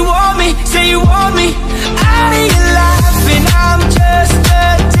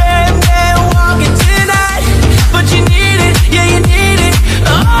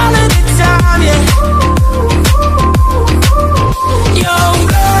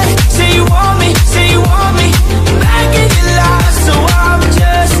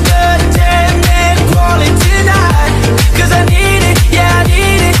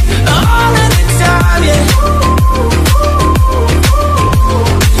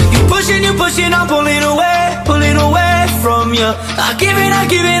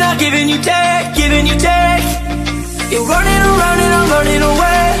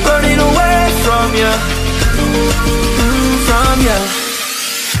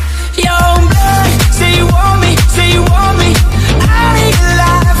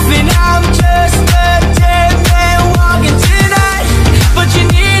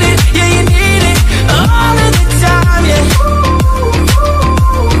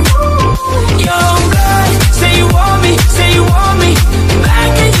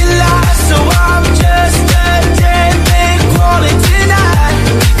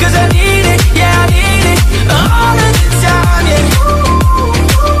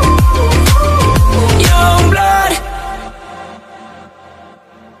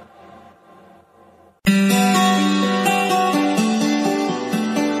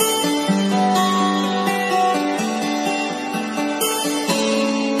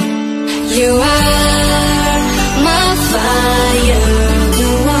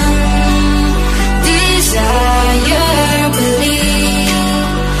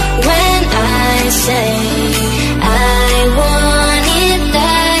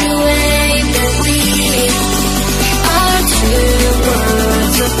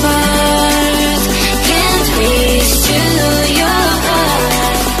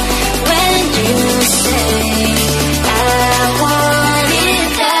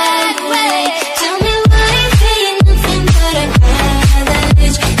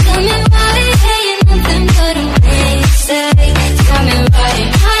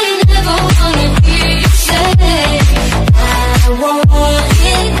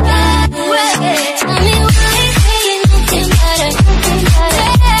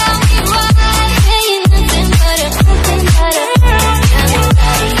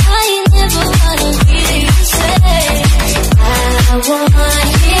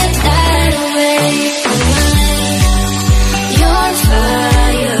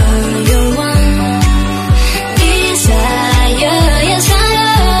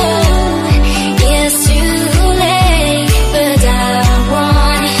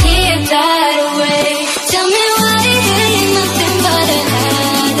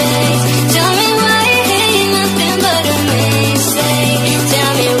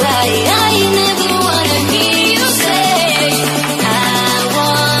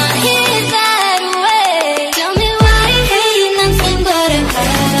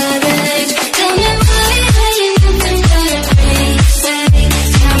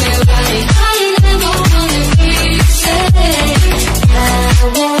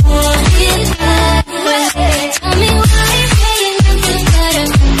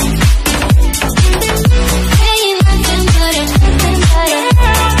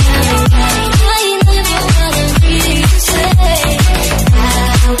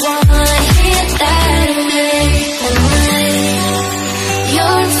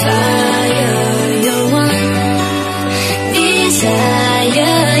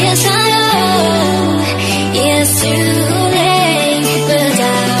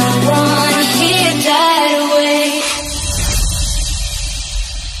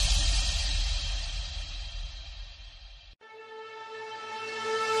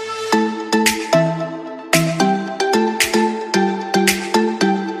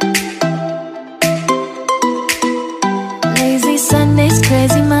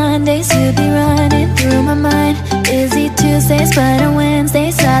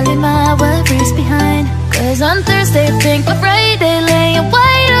 on Thursday, think of Friday, laying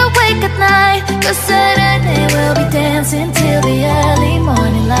wide awake at night. 'Cause Saturday we'll be dancing till the early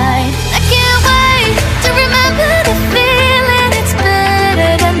morning light. I can't wait to remember the feeling. It's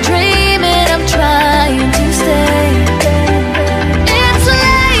better than dreaming. I'm trying to stay. It's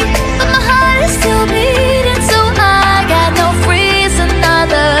late, but my heart is still beating, so I got no reason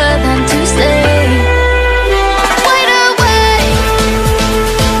other than to stay. Wide awake,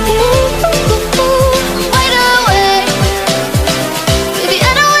 wide awake. Baby,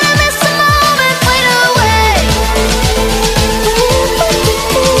 I don't wanna miss a moment. Wide awake,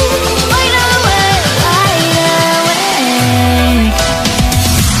 wide awake, wide awake.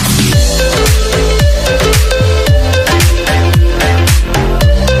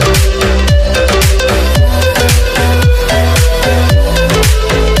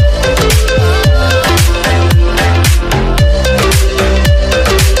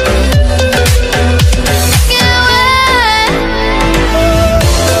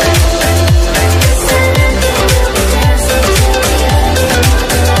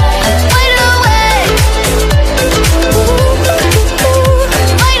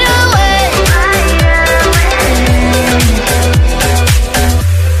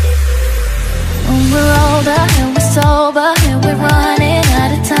 When we're older and we're sober and we're running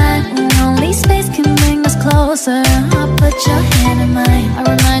out of time, when only space can bring us closer, I'll put your hand in mine. I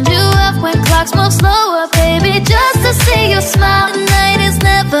remind you of when clocks move slower, baby, just to see you smile. The night is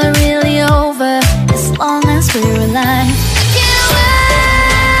never really over as long as we're alive. I can't wait,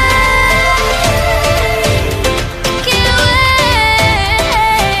 can't wait,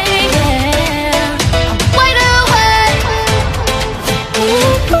 yeah. I'm wide awake,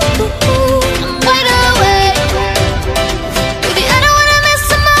 I'm wide awake. Baby, I don't wanna miss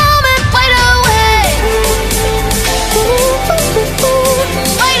a moment. Wide awake,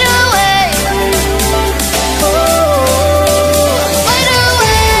 wide awake, wide awake, wide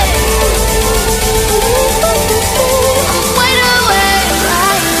awake,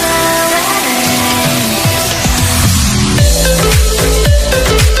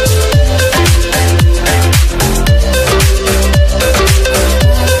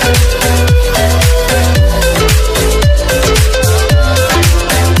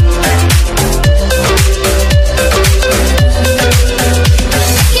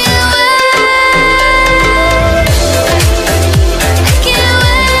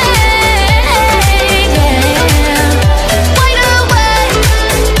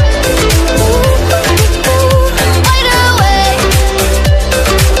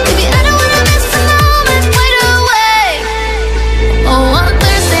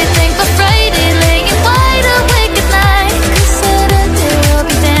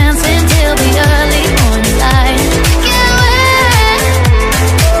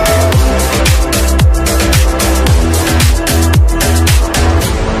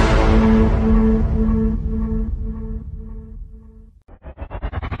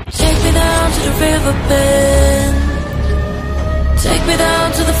 take me down to the river bend. Take me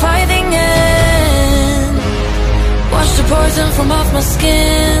down to the fighting end. Wash the poison from off my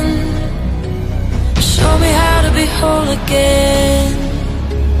skin. Show me how to be whole again.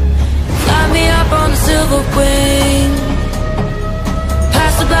 Fly me up on the silver wing.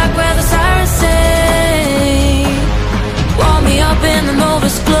 Past the black where the sirens sing. Warm me up in the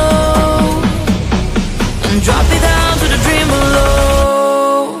Nova's glow. And drop me down to the dream below.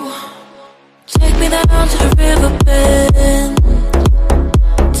 Take me down to the river bend.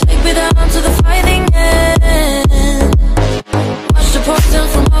 Take me down to the fighting end. Watch the poison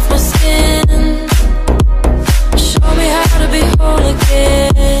from off my skin. Show me how to be whole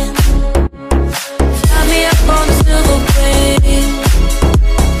again. Fly me up on the silver wing.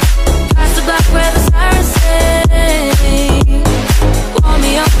 Past the black where the sirens sing. Warm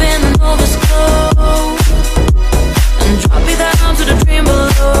me up in the Nova's glow. And drop me down to the dream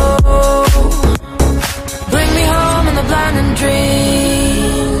below. Bring me home in the blinding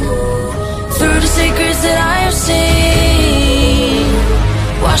dream. Through the secrets that I have seen.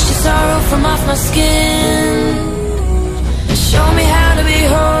 Wash the sorrow from off my skin. And show me how to be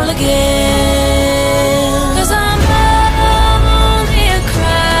whole again. 'Cause I'm only a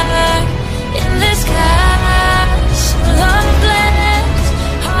crack in this castle of bliss.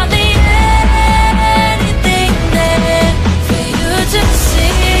 Hardly anything there for you to see.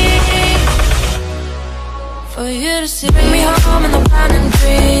 For you to see. Bring me home in the blinding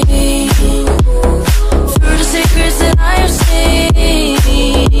dream. Through the secrets that I have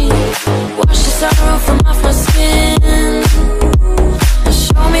seen. Wash the sorrow from off my skin.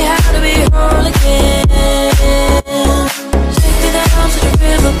 Show me how to be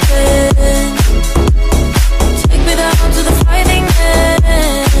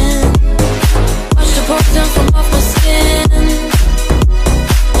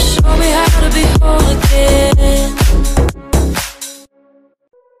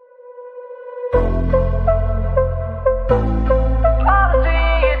How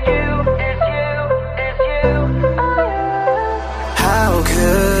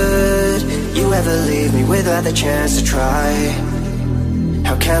could you ever leave me without the chance to try?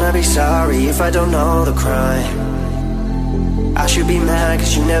 How can I be sorry if I don't know the crime? I should be mad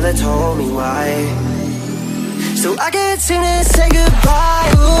cause you never told me why. So I can't seem to say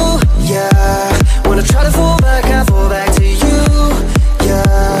goodbye. Ooh, yeah. When I try to fall back, I fall back to you.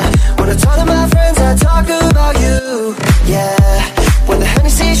 Yeah. When I talk to my friends, I talk about you. Yeah. When the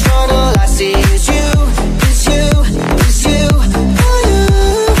Hennessy's strong, all I see is you. Is you, is you, oh you.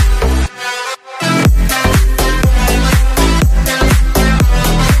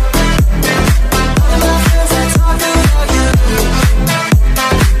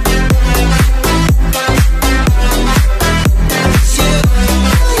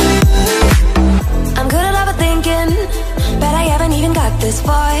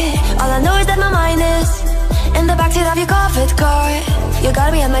 All I know is that my mind is in the backseat of your Corvette car. You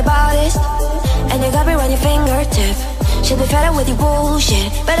gotta be at my baddest, and you got me on your fingertip. Should be fed up with your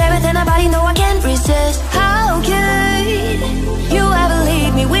bullshit, but everything about you know I can't resist. How could you ever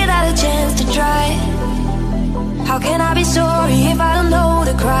leave me without a chance to try? How can I be sorry if I don't know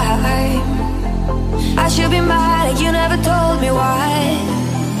the crime? I should be mad that you never told me why.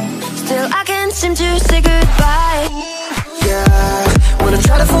 Still I can't seem to say goodbye. Yeah. When I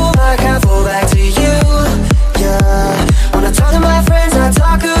try to fall back, I fall back to you. Yeah. When I talk to my friends, I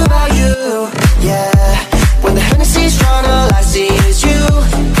talk about you. Yeah. When the Hennessy's strong, all I see is you.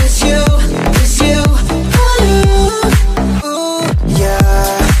 Is you, is you, oh you. Ooh,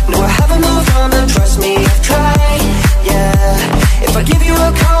 yeah. No, I haven't moved on, but trust me, I've tried. Yeah. If I give you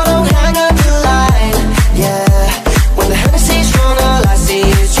a call, don't hang up the line. Yeah. When the Hennessy's strong, all I see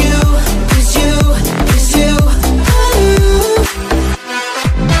is you. Is you, is you, oh you.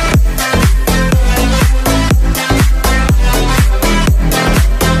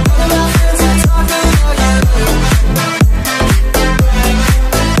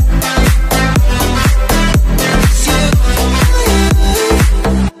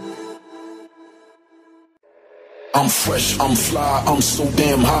 I'm fresh, I'm fly, I'm so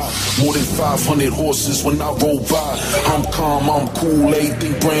damn high. More than 500 horses when I roll by. I'm calm, I'm cool,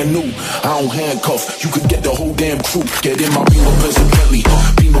 everything brand new. I don't handcuff, you could get the whole damn crew. Get in my Beamer, Benz and Bentley,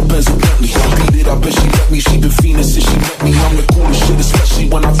 Beamer, Benz and Bentley. Beat it, I bet she let me, she been fiending since she met me. I'm the coolest shit, especially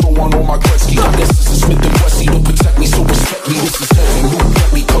when I throw on all my Gretzky. I guess this is Smith and Wessie to protect me, so respect me. This is heavy, new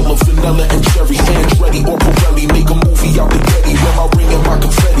Bentley, color vanilla and cherry. Hands ready, or Pirelli, make a movie out the Getty. Wear my ring and my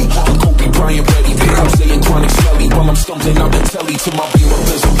confetti, I'm Kobe Bryant ready. Big Jose and Chronic Smelly. While I'm stumbling out the telly to my Beamer,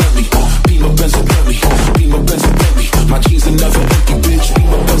 Benz and Bentley, Beamer, Benz and Bentley, Beamer, Benz and Bentley. My jeans are never empty, bitch.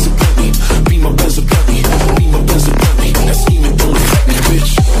 Beamer, Benz and Bentley, Beamer, Benz and Bentley, Beamer, Benz and Bentley. That scheming don't affect me,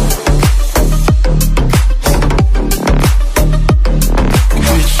 bitch.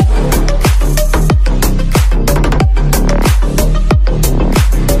 Bitch.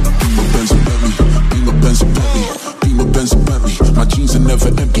 Beamer, Benz and Bentley, Beamer, Benz and Bentley, Beamer, Benz and Bentley. My jeans are never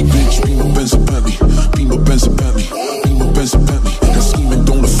empty, bitch. Beamer, Benz and Bentley, Beamer, Benz and Bentley, Beamer, Benz and Bentley. That scheming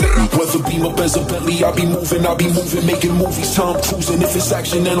don't affect me. Whether Beamer, Benz and Bentley, I be moving, making movies. Time cruising. If it's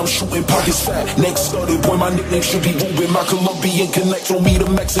action, then I'm shooting. Pockets fat, neck started. Boy, my nickname should be Ruben. My Colombian connect on me. The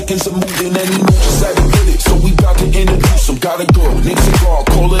Mexicans are moving, and he knows just how to get it. So we bout to introduce him. Got a girl, named Cigar.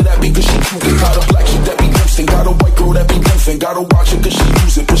 Call her that because she cute. Got a black chick that be boosting. Got a white girl that be boofing. Gotta watch it cause she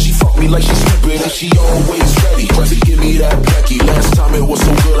use it. But she fuck me like she stupid, and she always ready. Try to give me that Becky. Last time it was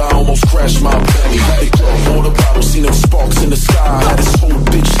so good, I almost crashed my belly. Had it club, all the bottles, seen them sparks in the sky. Had this whole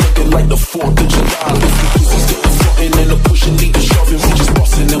bitch looking like the 4th of July. If you pussies get the frontin' and the pushing, need the shoving. We just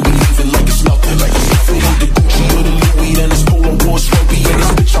bustin' and we leaving like it's nothing. Like it's nothing. Need the Gucci or the Louis, then it's Polo War Smoky. And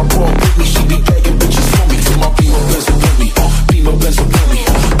this bitch I brought with me, she be begging bitches for me. To my Beamer, Benz and Bentley, Beamer, Benz and Bentley,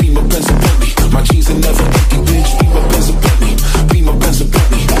 Beamer, Benz and Bentley. My jeans are never empty, bitch. Beamer, Benz and Bentley, Beamer, Benz and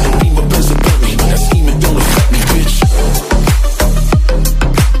Bentley, Beamer, Benz and Bentley. That scheming don't affect me, bitch.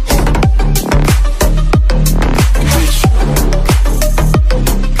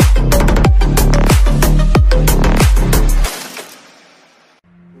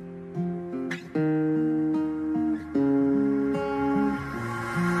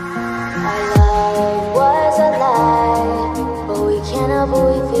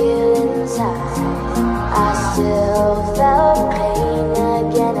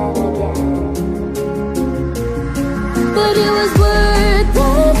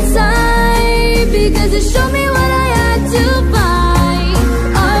 Show me what I had to find.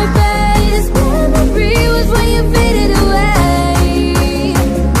 Our best memory was when you faded away.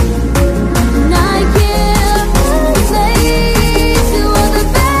 And I can't relate to all the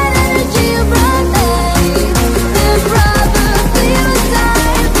bad energy you brought.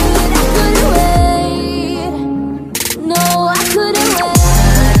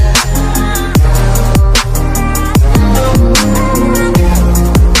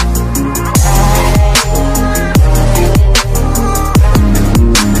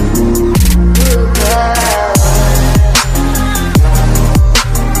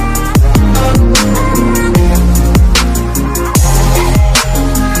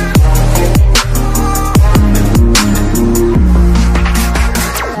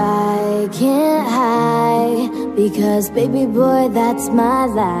 baby boy, that's my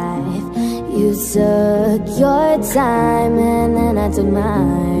life. You took your time and then I took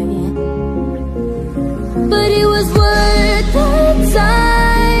mine. But it was worth the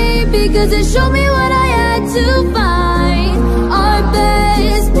time, because it showed me what I had to find. Our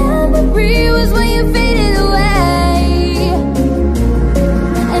best memory was when you faded away.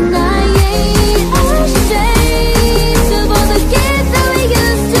 And I ain't ashamed of all the games that we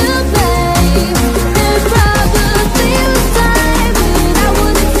used to play. There probably was time when I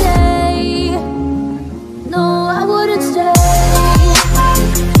wouldn't stay. No, I wouldn't stay.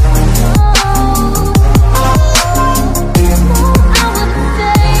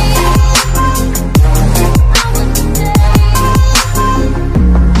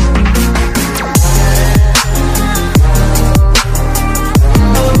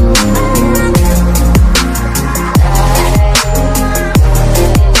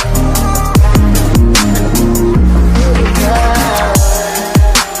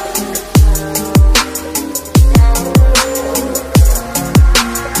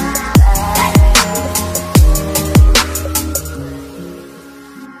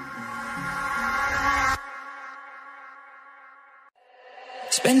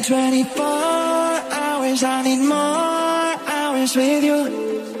 Spend 24 hours, I need more hours with you.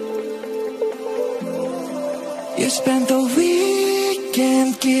 You spent the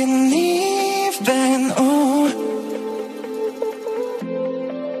weekend getting even, oh.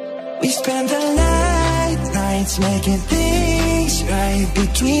 We spent the late nights making things right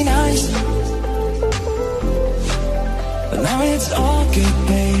between us. But now it's all good,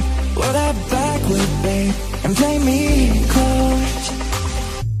 babe. Roll that back with, babe, and play me close.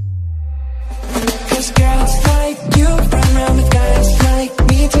 Girls like you run around with guys like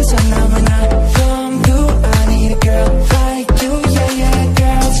me till sundown. When I come through, I need a girl like you, yeah, yeah.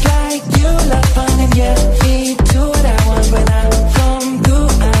 Girls like you love fun and yeah, me do what I want. When I come through,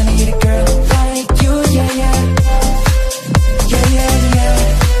 I need a girl like you, yeah, yeah. Yeah, yeah, yeah.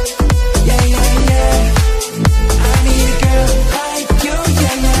 Yeah, yeah, yeah. I need a girl like you,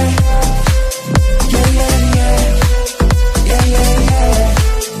 yeah, yeah. Yeah, yeah, yeah. Yeah, yeah, yeah.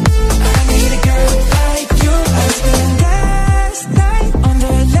 I need a girl like you. I spent last night on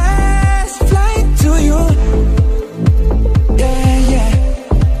the last flight to you. Yeah, yeah.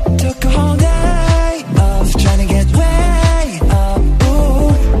 Took a whole day of trying to get way up,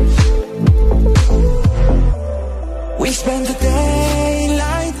 ooh. We spent the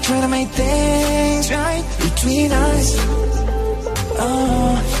daylight trying to make things right between us.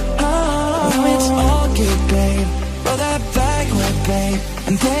 Oh, oh. Now it's all good, babe. Roll that back with, babe,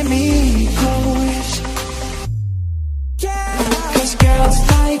 and play me close. Yeah. Cause girls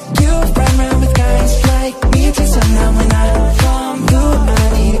like you run around with guys like me till sundown. When I come through, I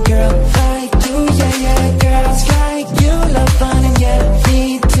need a girl like you, yeah, yeah. Girls like you love fun and yeah, me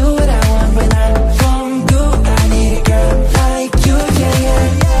do what I want. When I come through, I need a girl like you, yeah, yeah.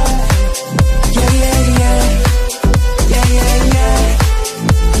 Yeah, yeah, yeah. Yeah, yeah, yeah.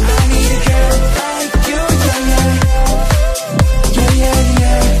 I need a girl like you, yeah, yeah. Yeah, yeah,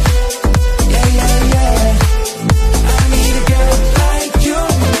 yeah. Yeah, yeah, yeah. I need a girl like you.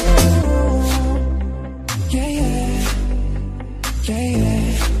 Yeah, yeah. Yeah, yeah.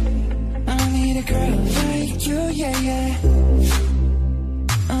 I need a girl like you, yeah, yeah.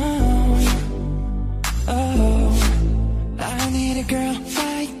 Oh, oh. I need a girl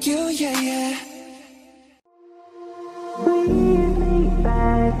like you, yeah, yeah. Breathe me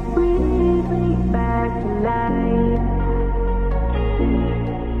back to life.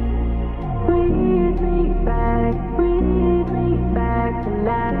 Breathe me back to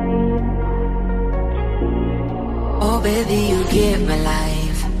life. Oh baby, you give me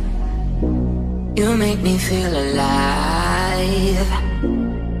life. You make me feel alive.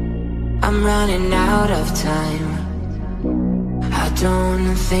 I'm running out of time. I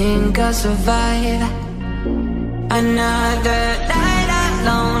don't think I'll survive another night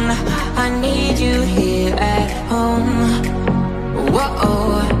alone. I need you here at home.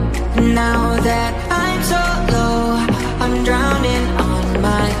 Whoa, now that I'm so low, I'm drowning on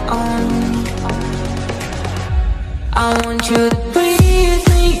my own. I want you to breathe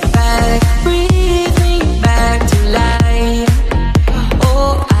me back to life.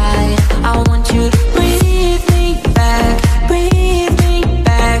 Oh, I want you to breathe me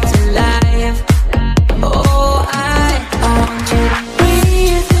back to life. Oh, I want you to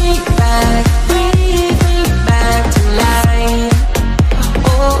breathe me back to life.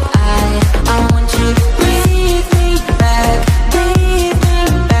 Oh, I want you to breathe me back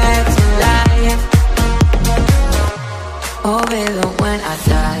to life. Oh, baby.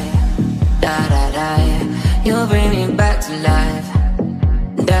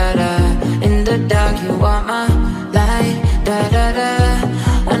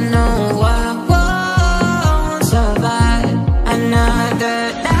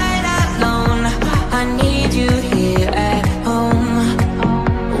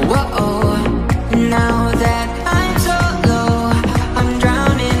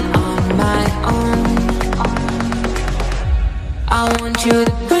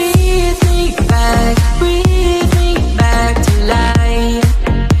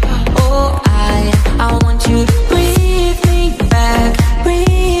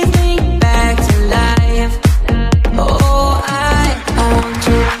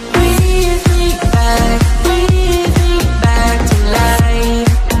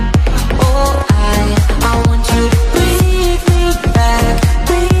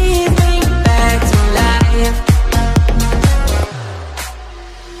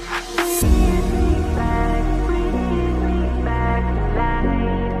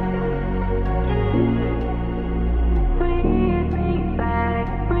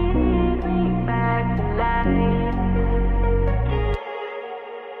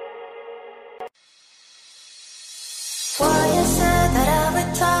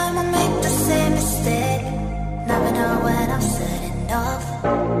 I've said enough.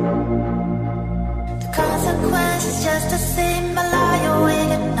 The consequence is just to see me lie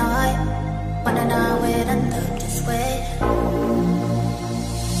awake at night, wondering how it ended up this way.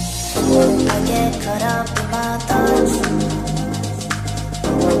 I get caught up in my thoughts,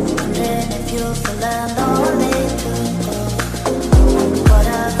 wondering if you feel lonely too. What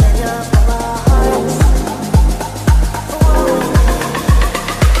a failure for our hearts.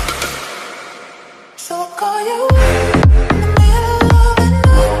 So I'll call you in the middle of the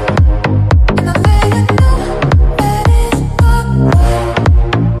night, and I'll let you know that it's not right.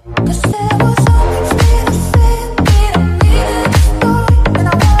 'Cause there was something still to say, and I needed a story, and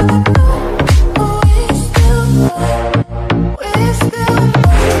I wanna know, are we still right? We're still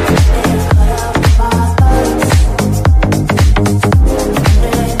right. Get caught up in my thoughts,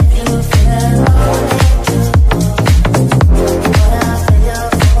 wondering if you feel lonely too. What a failure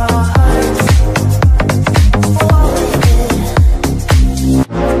for our hearts.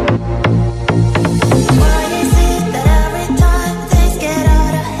 Why is it that every time things get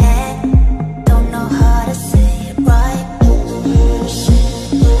out of hand, don't know how to say it right?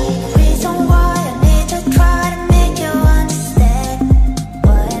 Reason why I need to try to make you understand,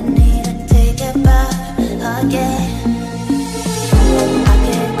 why I need to take it back again. I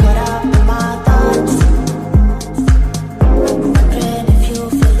get caught up in my thoughts, wondering if you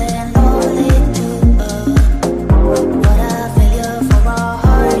feeling lonely too. What a failure for our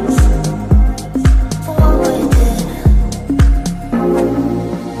hearts, for what we did.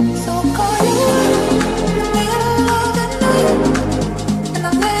 So I'll call you in the middle of the night, and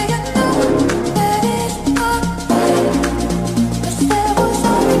I'll let you know that it's not right. 'Cause there was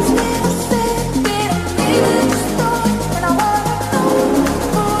something still to say, that I needed to start, and I wanna know,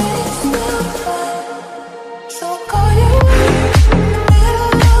 are we still right? So I'll call you in the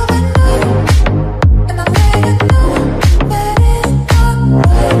middle of the night, and I'll let you know that it's not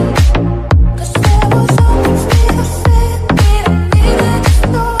right. 'Cause there was something still to say, that I needed to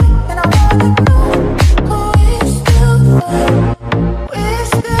start, and I wanna know, are we still right? We're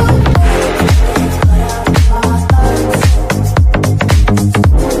still right. Get caught up in my thoughts,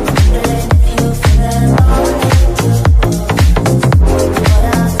 wondering if you feeling lonely too. What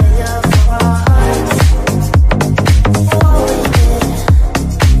a failure for our hearts, for what we did.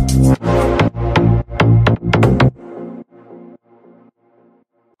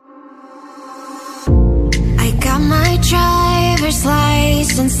 I got my driver's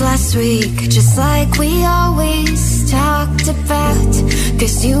license last week, just like we always talked about.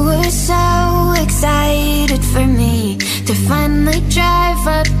 'Cause you were so excited for me to finally drive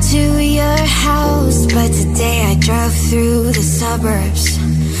up to your house. But today I drove through the suburbs,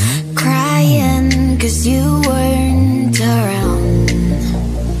 crying 'cause you weren't around.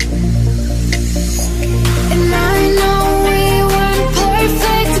 And I know we weren't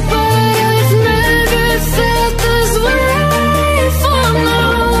perfect, but I've never felt this way for no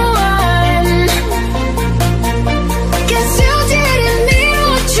one. 'Cause you didn't mean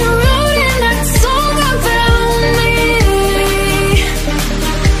what you wrote in that song about me.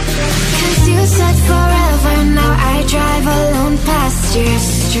 'Cause you said forever, now I drive alone past your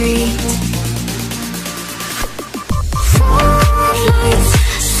street. Lights,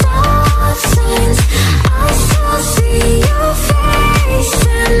 stop signs, I still see your face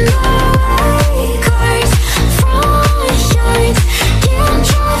in the white cars, front yards, can't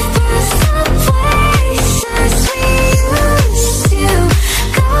drive past the places we used to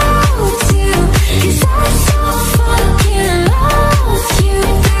go to. 'Cause I so fucking love you,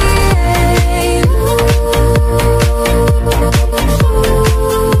 babe.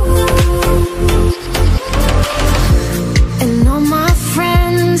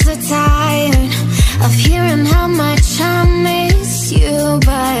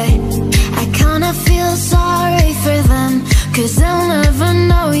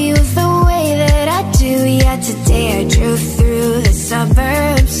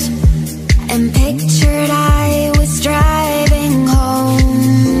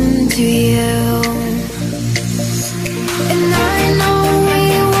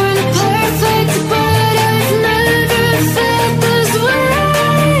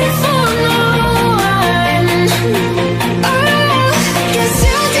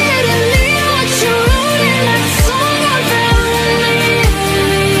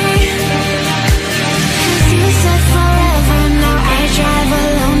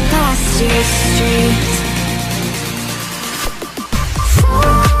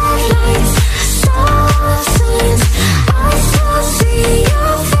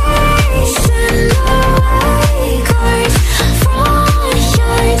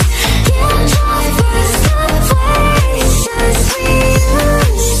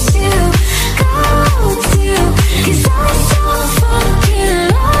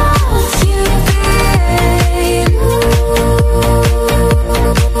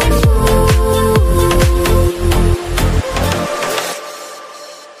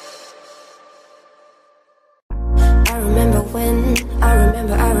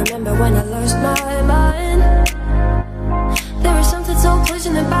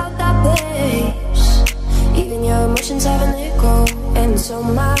 so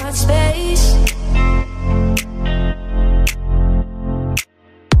much space.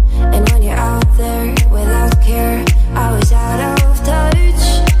 And when you're out there without care, I was out of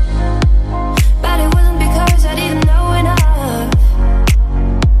touch. But it wasn't because I didn't know enough,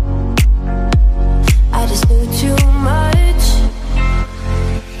 I just knew too much.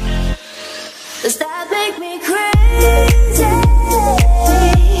 Does that make me crazy?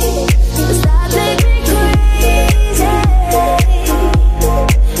 Does that make me crazy?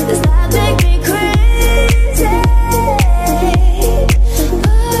 Does that make me crazy?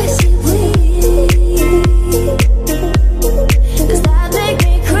 Possibly. Does that make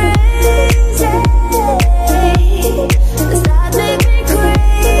me crazy? Does that make me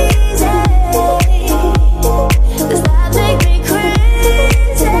crazy? Does that make me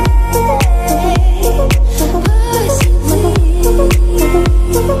crazy?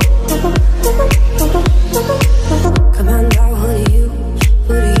 Come on now, who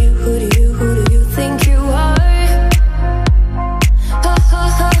do you think you are? Ha ha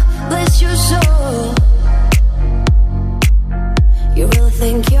ha, bless your soul. You really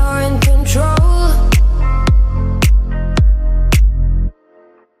think you're in control?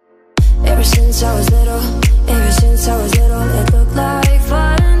 Ever since I was little, it looked like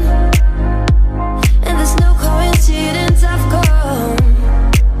fun. And there's no coincidence, I've come.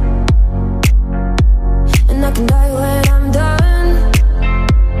 And I can die when I'm done.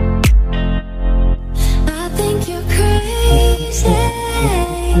 I think you're crazy.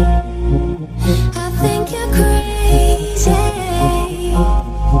 I think you're crazy.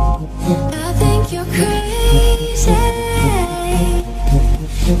 I think you're crazy.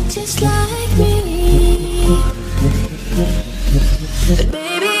 Just like me. But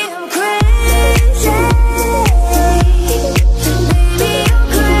baby, I'm crazy. Baby, I'm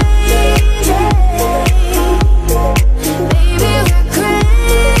crazy. Baby, we're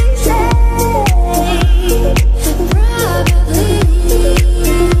crazy. Probably.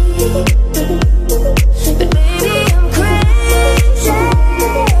 But baby, I'm crazy.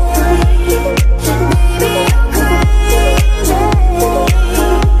 Baby, I'm crazy.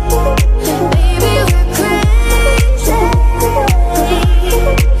 Baby, we're crazy.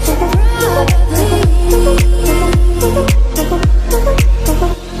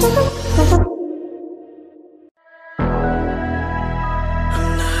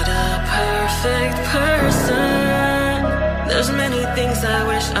 I'm not a perfect person. There's many things I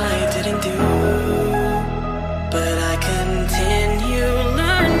wish I didn't do, but I continue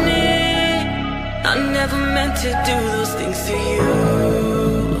learning. I never meant to do those things to you,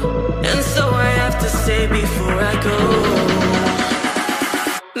 and so I have to say before I go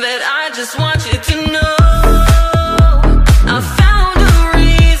that I just want you to know I found a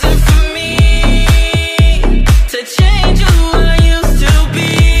reason for me to change who I used to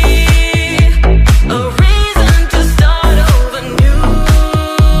be, a reason to start over new.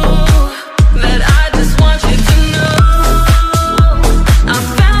 That I just want you to know I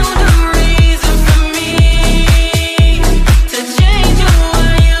found a reason for me to change who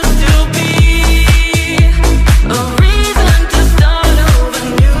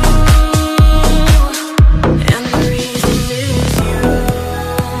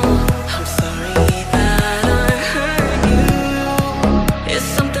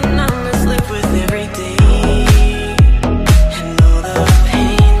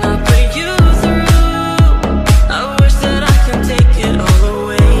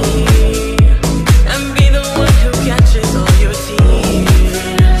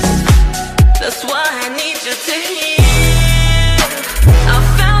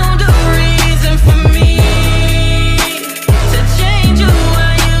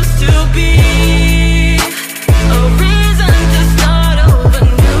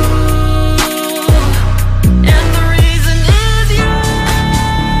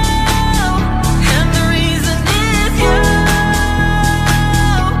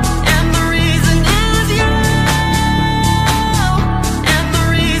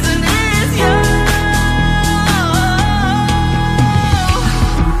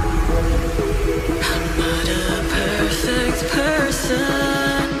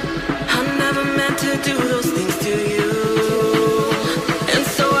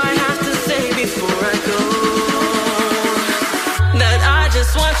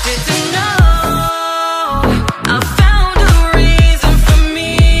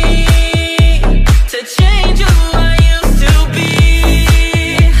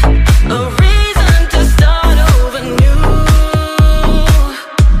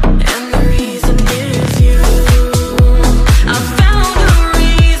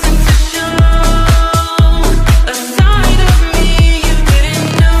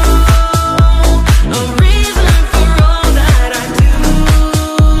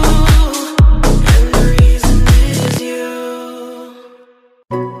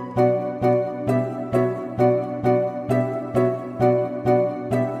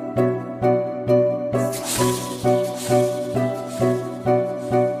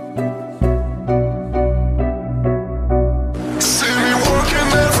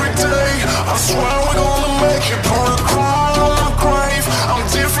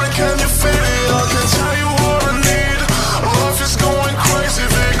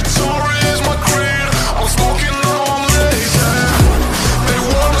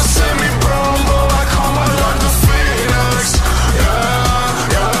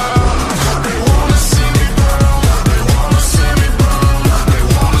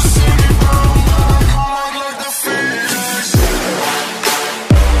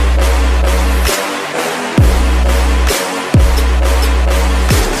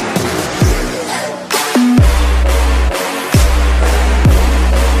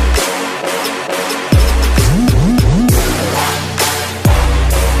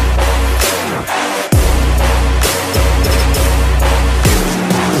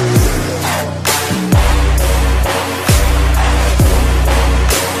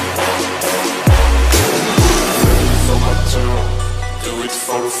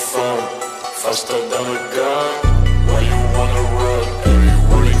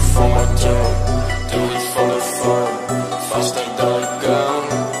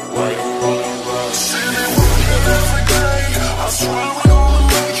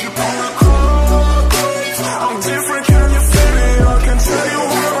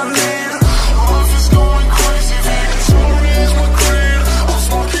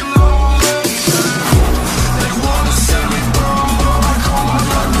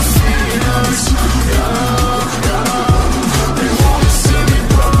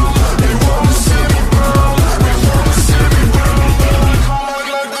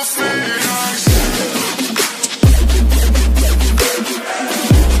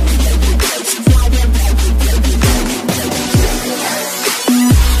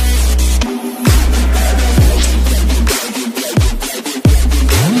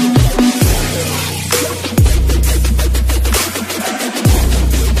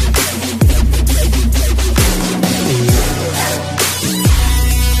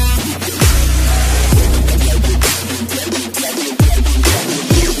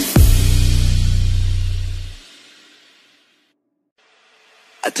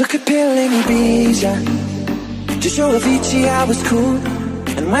shot. To show Avicii I was cool.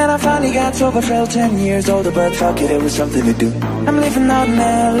 And when I finally got sober, felt 10 years older, but fuck it, it was something to do. I'm living out in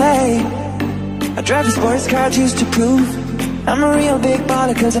LA. I drive a sports car just to prove I'm a real big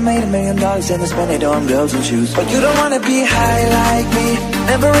baller, cause I made $1 million and I spent it on girls and shoes. But you don't wanna be high like me,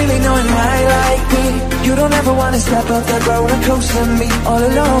 never really knowing why like me. You don't ever wanna step up that roller coaster and be all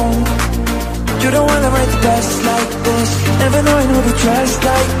alone. You don't wanna ride the bus like this, never knowing who to trust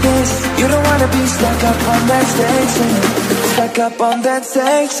like this. You don't wanna be stuck up on that stage singing, stuck up on that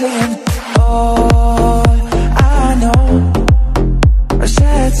stage singing. All I know are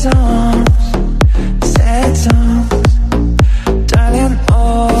sad songs, sad songs. Darling,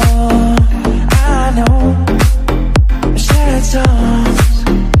 all I know are sad songs,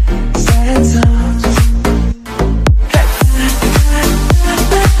 sad songs.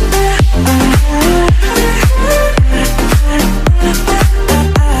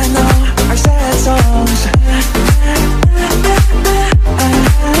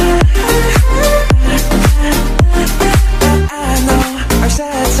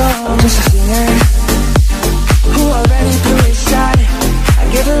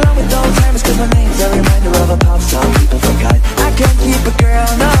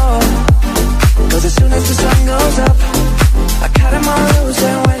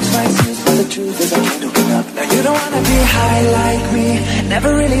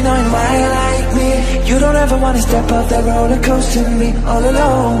 Step off that roller coaster and be all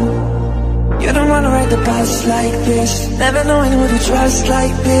alone. You don't wanna ride the bus like this, never knowing who to trust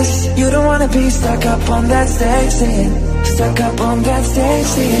like this. You don't wanna be stuck up on that stage singing, stuck up on that stage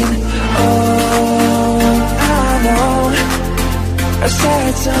singing. All I know are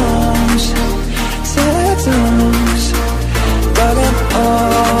sad songs, sad songs. Darling,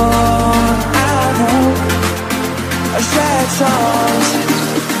 all I know are sad songs,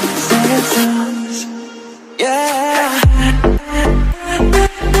 sad songs. Yeah.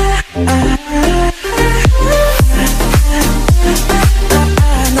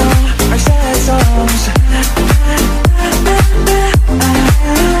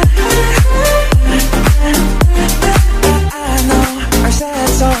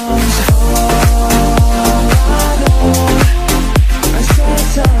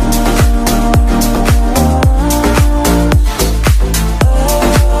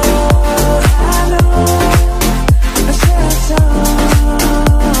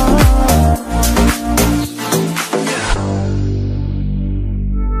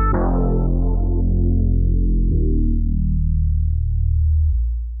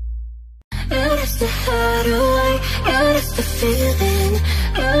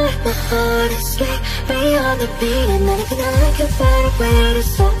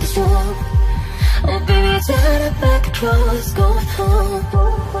 You're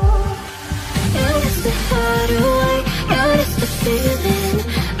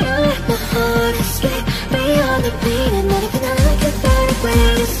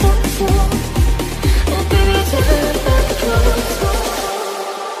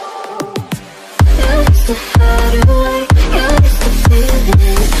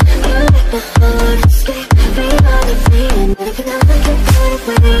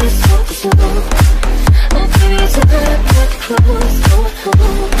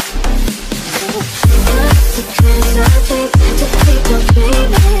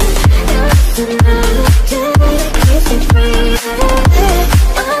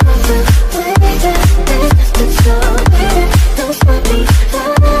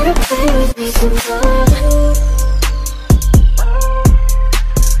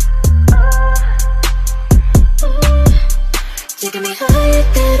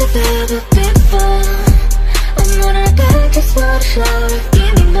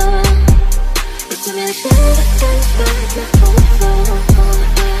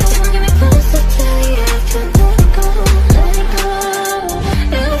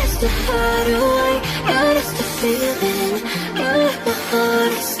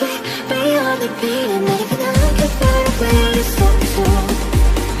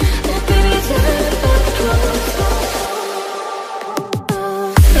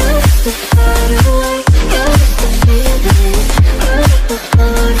just the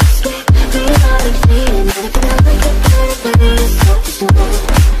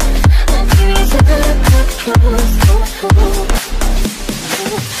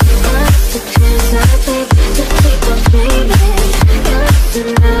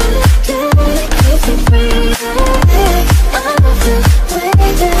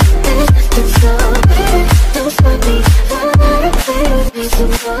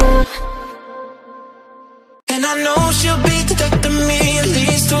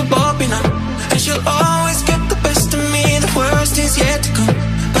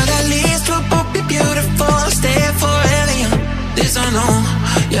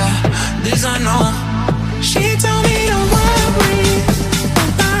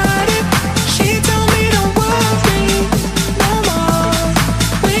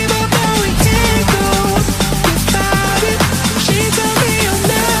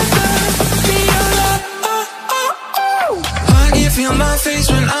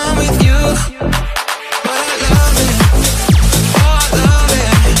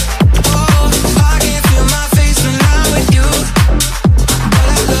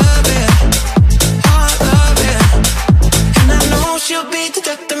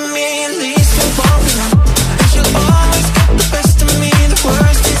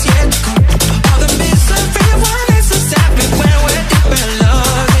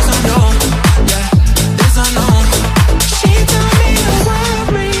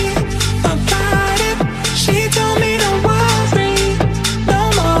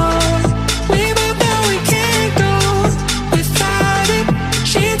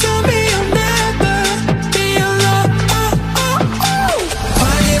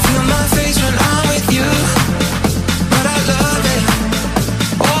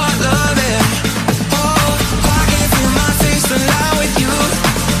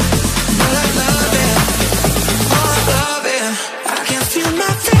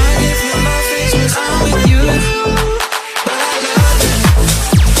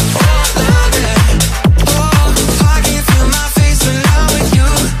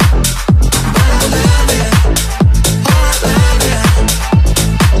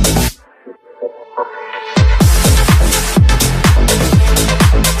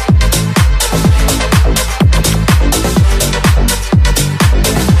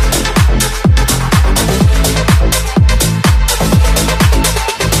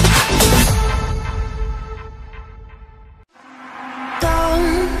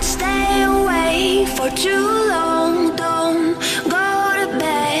for too long. Don't go to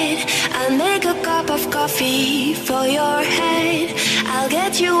bed. I'll make a cup of coffee for your head. I'll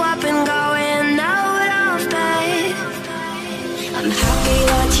get you up and going out of bed. I'm happy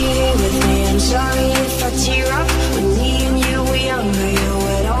that you're here with me. I'm sorry if I tear up. When me and you were younger, you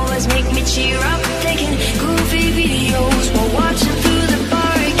would always make me cheer up. Taking goofy videos while watching through the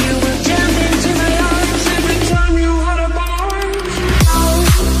park. You will jump into my arms every time you had a bar. Don't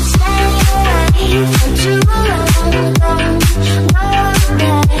stay away for too long. Don't go to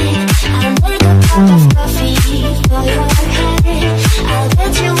bed. I'll make a cup of coffee for your head. I'll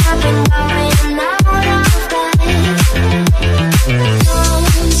get you up and going out of bed.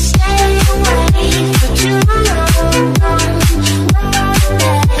 Don't stay away for too long. Don't go to bed.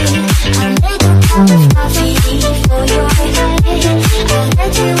 I'll make a cup of coffee for your head. I'll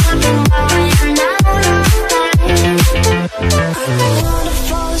get you up and going out of bed. I don't wanna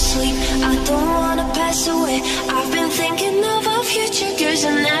fall asleep. I don't wanna pass away. I've been thinking of our future, 'cause I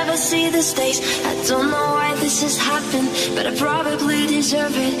never see the days. I don't know why this has happened, but I probably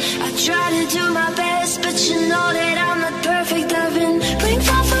deserve it. I try to do my best, but you know that I'm not perfect. I've been praying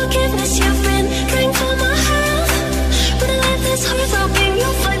for forgiveness, you've been praying for my health. But I let this heart hoping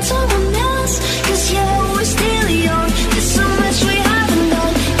you'll find someone else. 'Cause yeah, we're still young, there's so much we haven't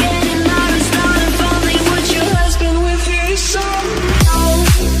done. Getting married, starting family, would your husband with your son? Don't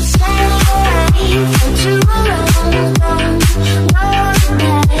stay away for too long. Don't go to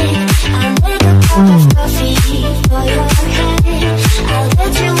bed. I'll make a cup of coffee for your head. I'll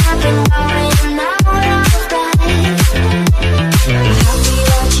get you up and going out of bed. I'm happy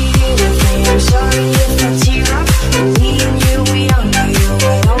that you're here with me. I'm sorry if I tear up. When me and you were younger, you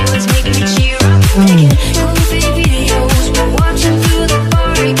would always make me cheer up. Taking goofy videos while watching through the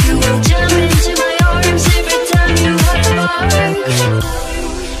park. You will jump into my arms every time you had a bark.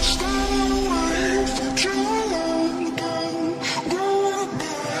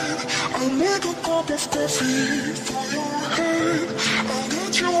 I'll make a cup of coffee for your head. I'll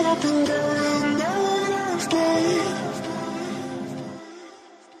get you up and going out of bed.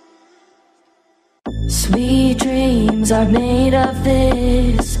 Sweet dreams are made of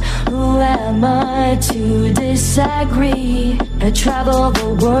this. Who am I to disagree? I travel the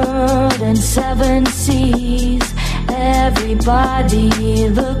world in 7 seas. Everybody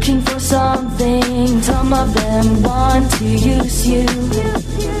looking for something. Some of them want to use you.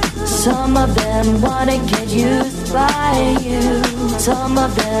 Some of them wanna get used by you. Some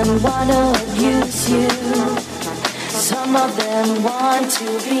of them wanna abuse you. Some of them want to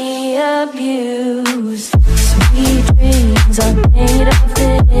be abused. Sweet dreams are made of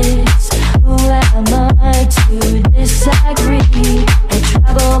this. Who am I to disagree? I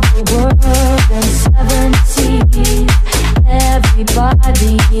travel the world in 7 seas.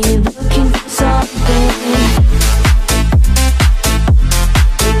 Everybody looking for something.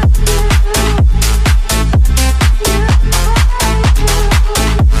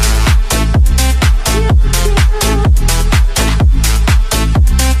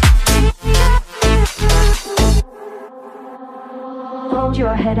 Hold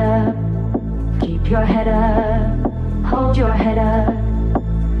your head up, keep your head up. Hold your head up,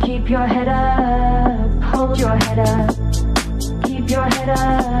 keep your head up. Hold your head up, keep your head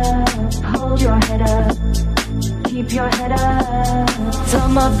up. Hold your head up, keep your head up.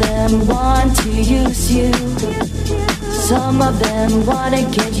 Some of them want to use you. Some of them wanna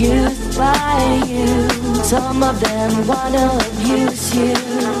get used by you. Some of them wanna abuse you.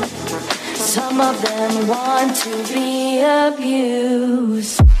 Some of them want to be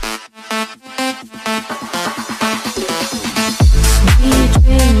abused. Sweet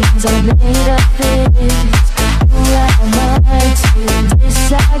dreams are made of this. Who am I to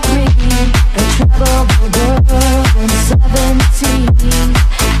disagree? I travel the world in 7 seas.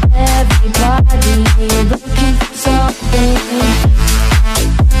 Everybody looking for something.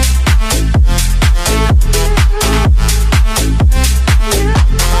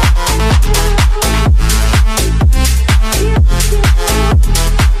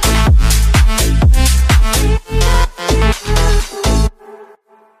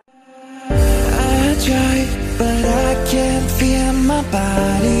 But I can't feel my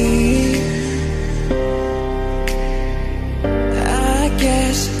body. I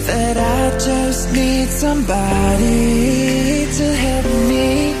guess that I just need somebody to help me.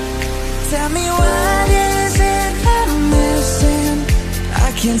 Tell me what is it I'm missing? I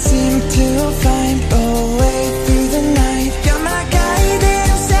can't seem to find a way through the night. You're my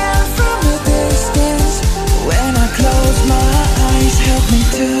guiding sound from a distance. When I close my eyes, help me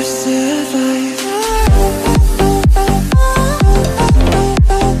to survive.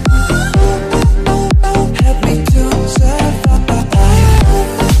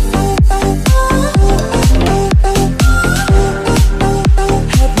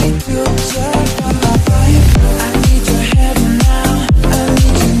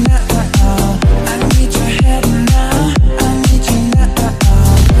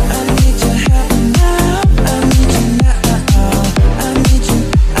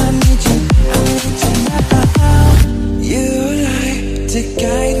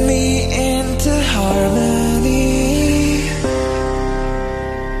 me into harmony.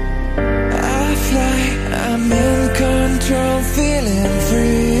 I fly, I'm in control, feeling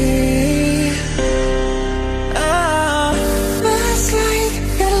free. Last night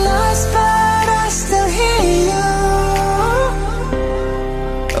got lost, but I still hear you.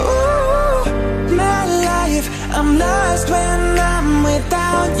 Ooh, my life, I'm lost when I'm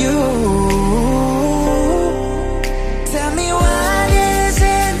without you. Tell me what is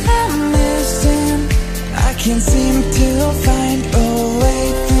it I'm missing? I can't seem to find a way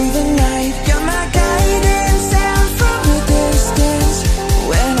through the night. You're my guidance and from a distance.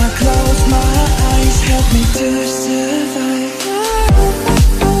 When I close my eyes, help me to survive.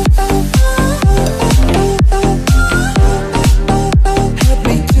 Help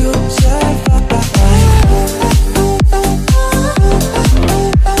me to survive.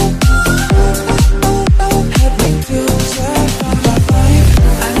 Help me to survive.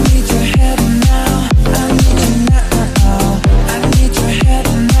 I need your help now. I need you now.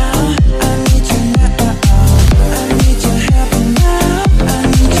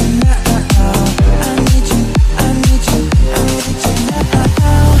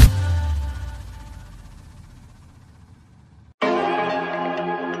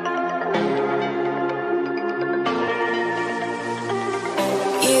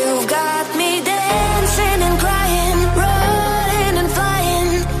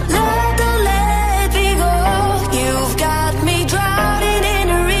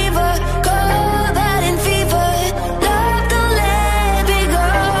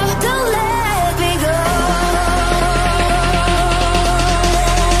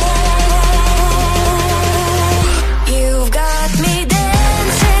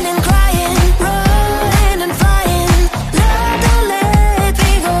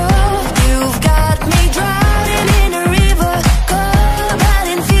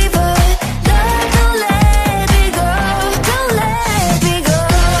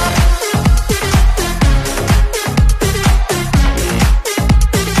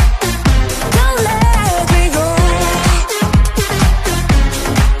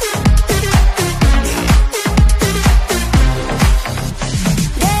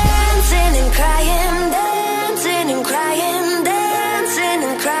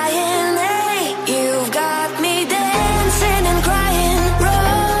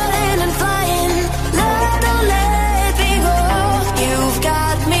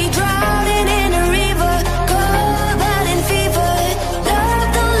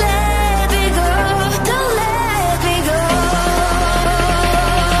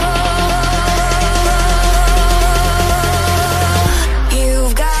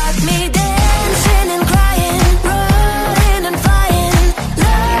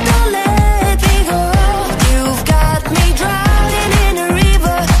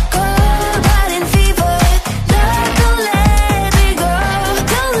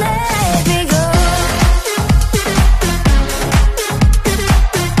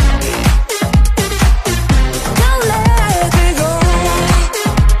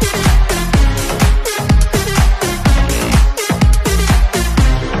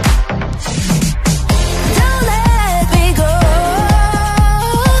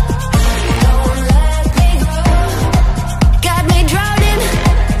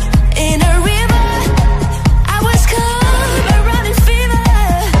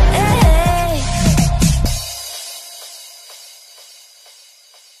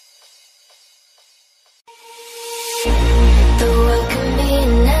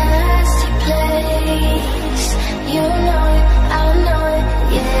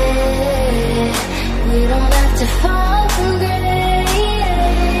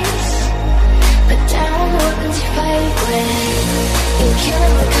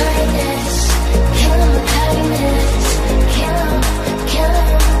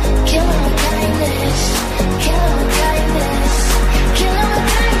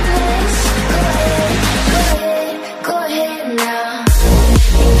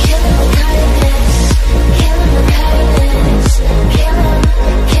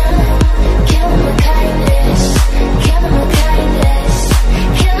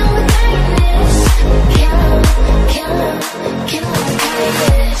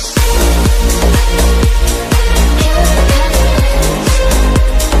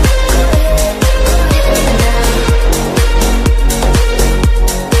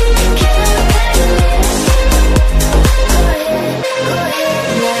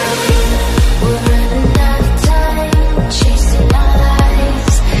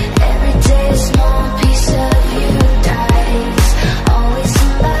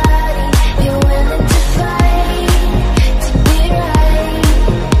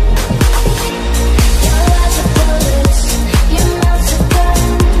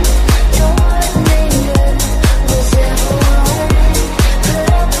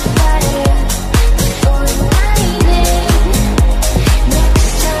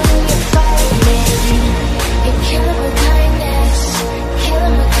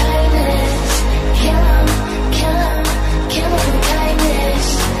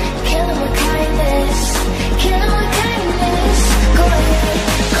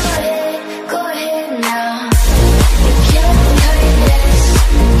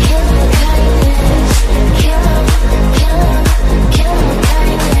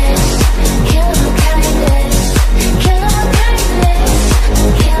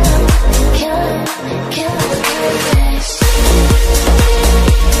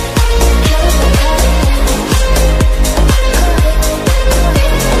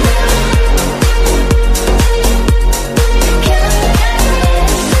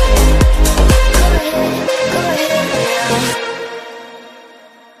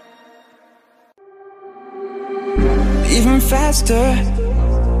 faster.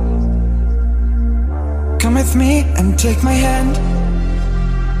 Come with me and take my hand.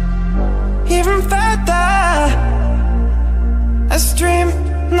 Even further, a stream,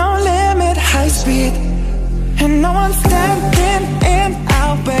 no limit, high speed. And no one's standing in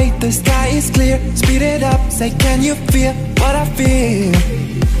our way. The sky is clear, speed it up. Say, can you feel what I feel?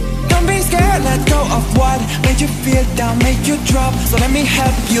 Don't be scared, let go of what made you feel down, make you drop. So let me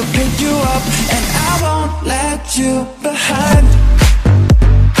help you pick you up, and I won't let you behind.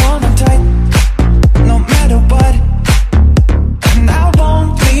 Hold on tight, no matter what, and I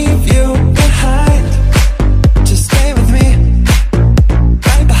won't leave you behind. Just stay with me,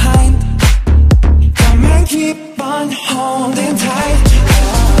 right behind. Come and keep on holding tight.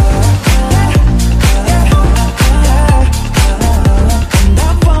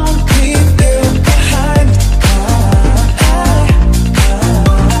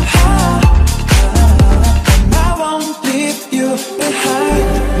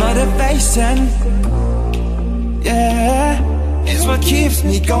 Yeah, it's what keeps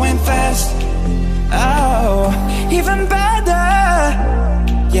me going fast. Oh, even better.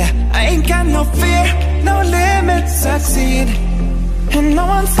 Yeah, I ain't got no fear, no limits, succeed. And no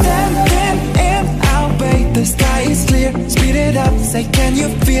one's standing in our way. The sky is clear, speed it up. Say, can you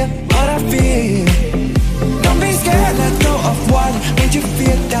feel what I feel? Don't be scared, let go of what made you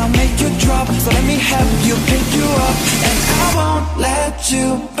feel down, make you drop. So let me help you pick you up, and I won't let you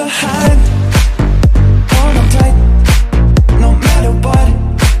behind. Hold on tight, no matter what,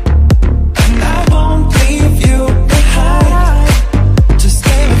 and I won't leave you behind. Just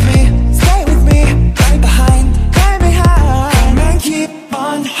stay with me, right behind, come and keep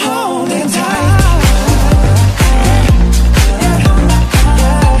on holding tight.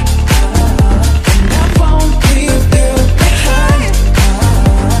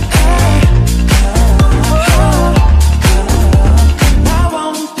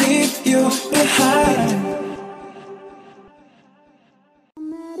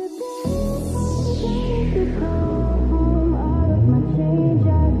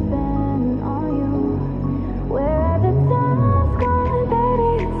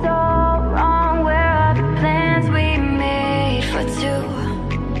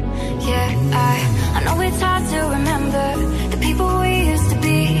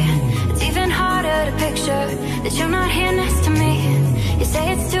 That you're not here next to me. You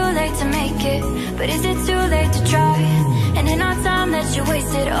say it's too late to make it, but is it too late to try? And in our time that you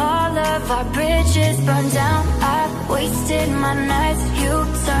wasted, all of our bridges burned down. I've wasted my nights, you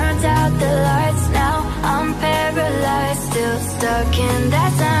turned out the lights. Now I'm paralyzed, still stuck in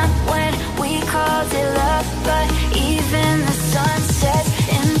that time when we called it love. But even the sun sets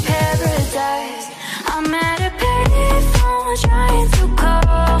in paradise. I'm at a payphone trying to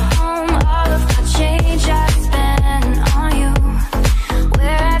call home. All of my change I spent on you.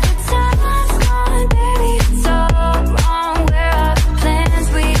 Where have the time's gone, baby? It's all wrong. Where are the plans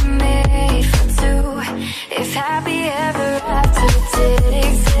we made for two? If happy ever after did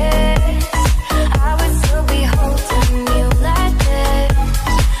exist, I would still be holding you like this.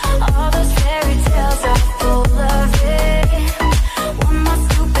 All those fairy tales are full of it. One more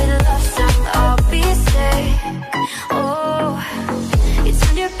stupid love song, I'll be sick. Oh, you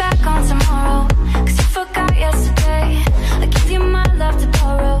turned your back on tomorrow, 'cause you forgot yesterday. I gave you my love to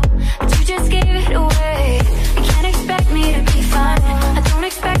borrow, but you just gave it away. You can't expect me to be fine, I don't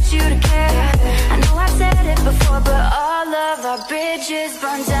expect you to care. I know I've said it before, but all of our bridges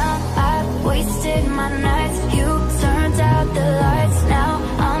burned down. I've wasted my nights, you turned out the lights. Now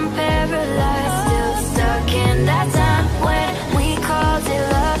I'm paralyzed, still stuck in that time when we called it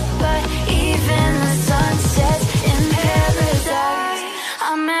love. But even the sun sets in paradise.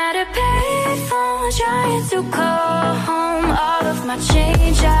 I'm at a payphone trying to call home. All of my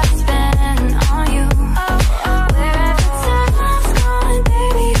change I spent on you. Where have the time's gone,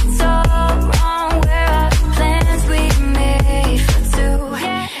 baby? It's all wrong. Where are the plans we made for two?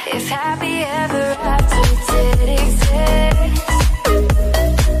 If happy ever after did exist,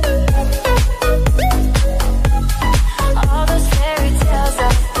 all those fairy tales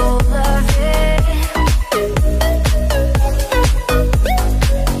are full of it.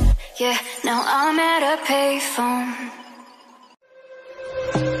 Yeah, now I'm at a payphone.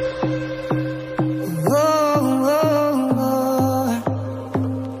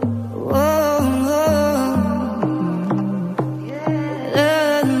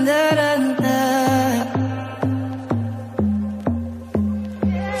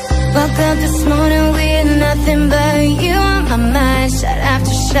 Woke up this morning with nothing but you on my mind. Shot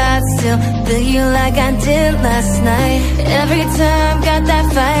after shot, still feel you like I did last night. Every time, got that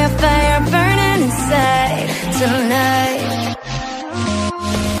fire burning inside tonight.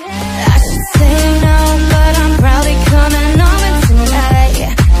 say no, but I'm probably coming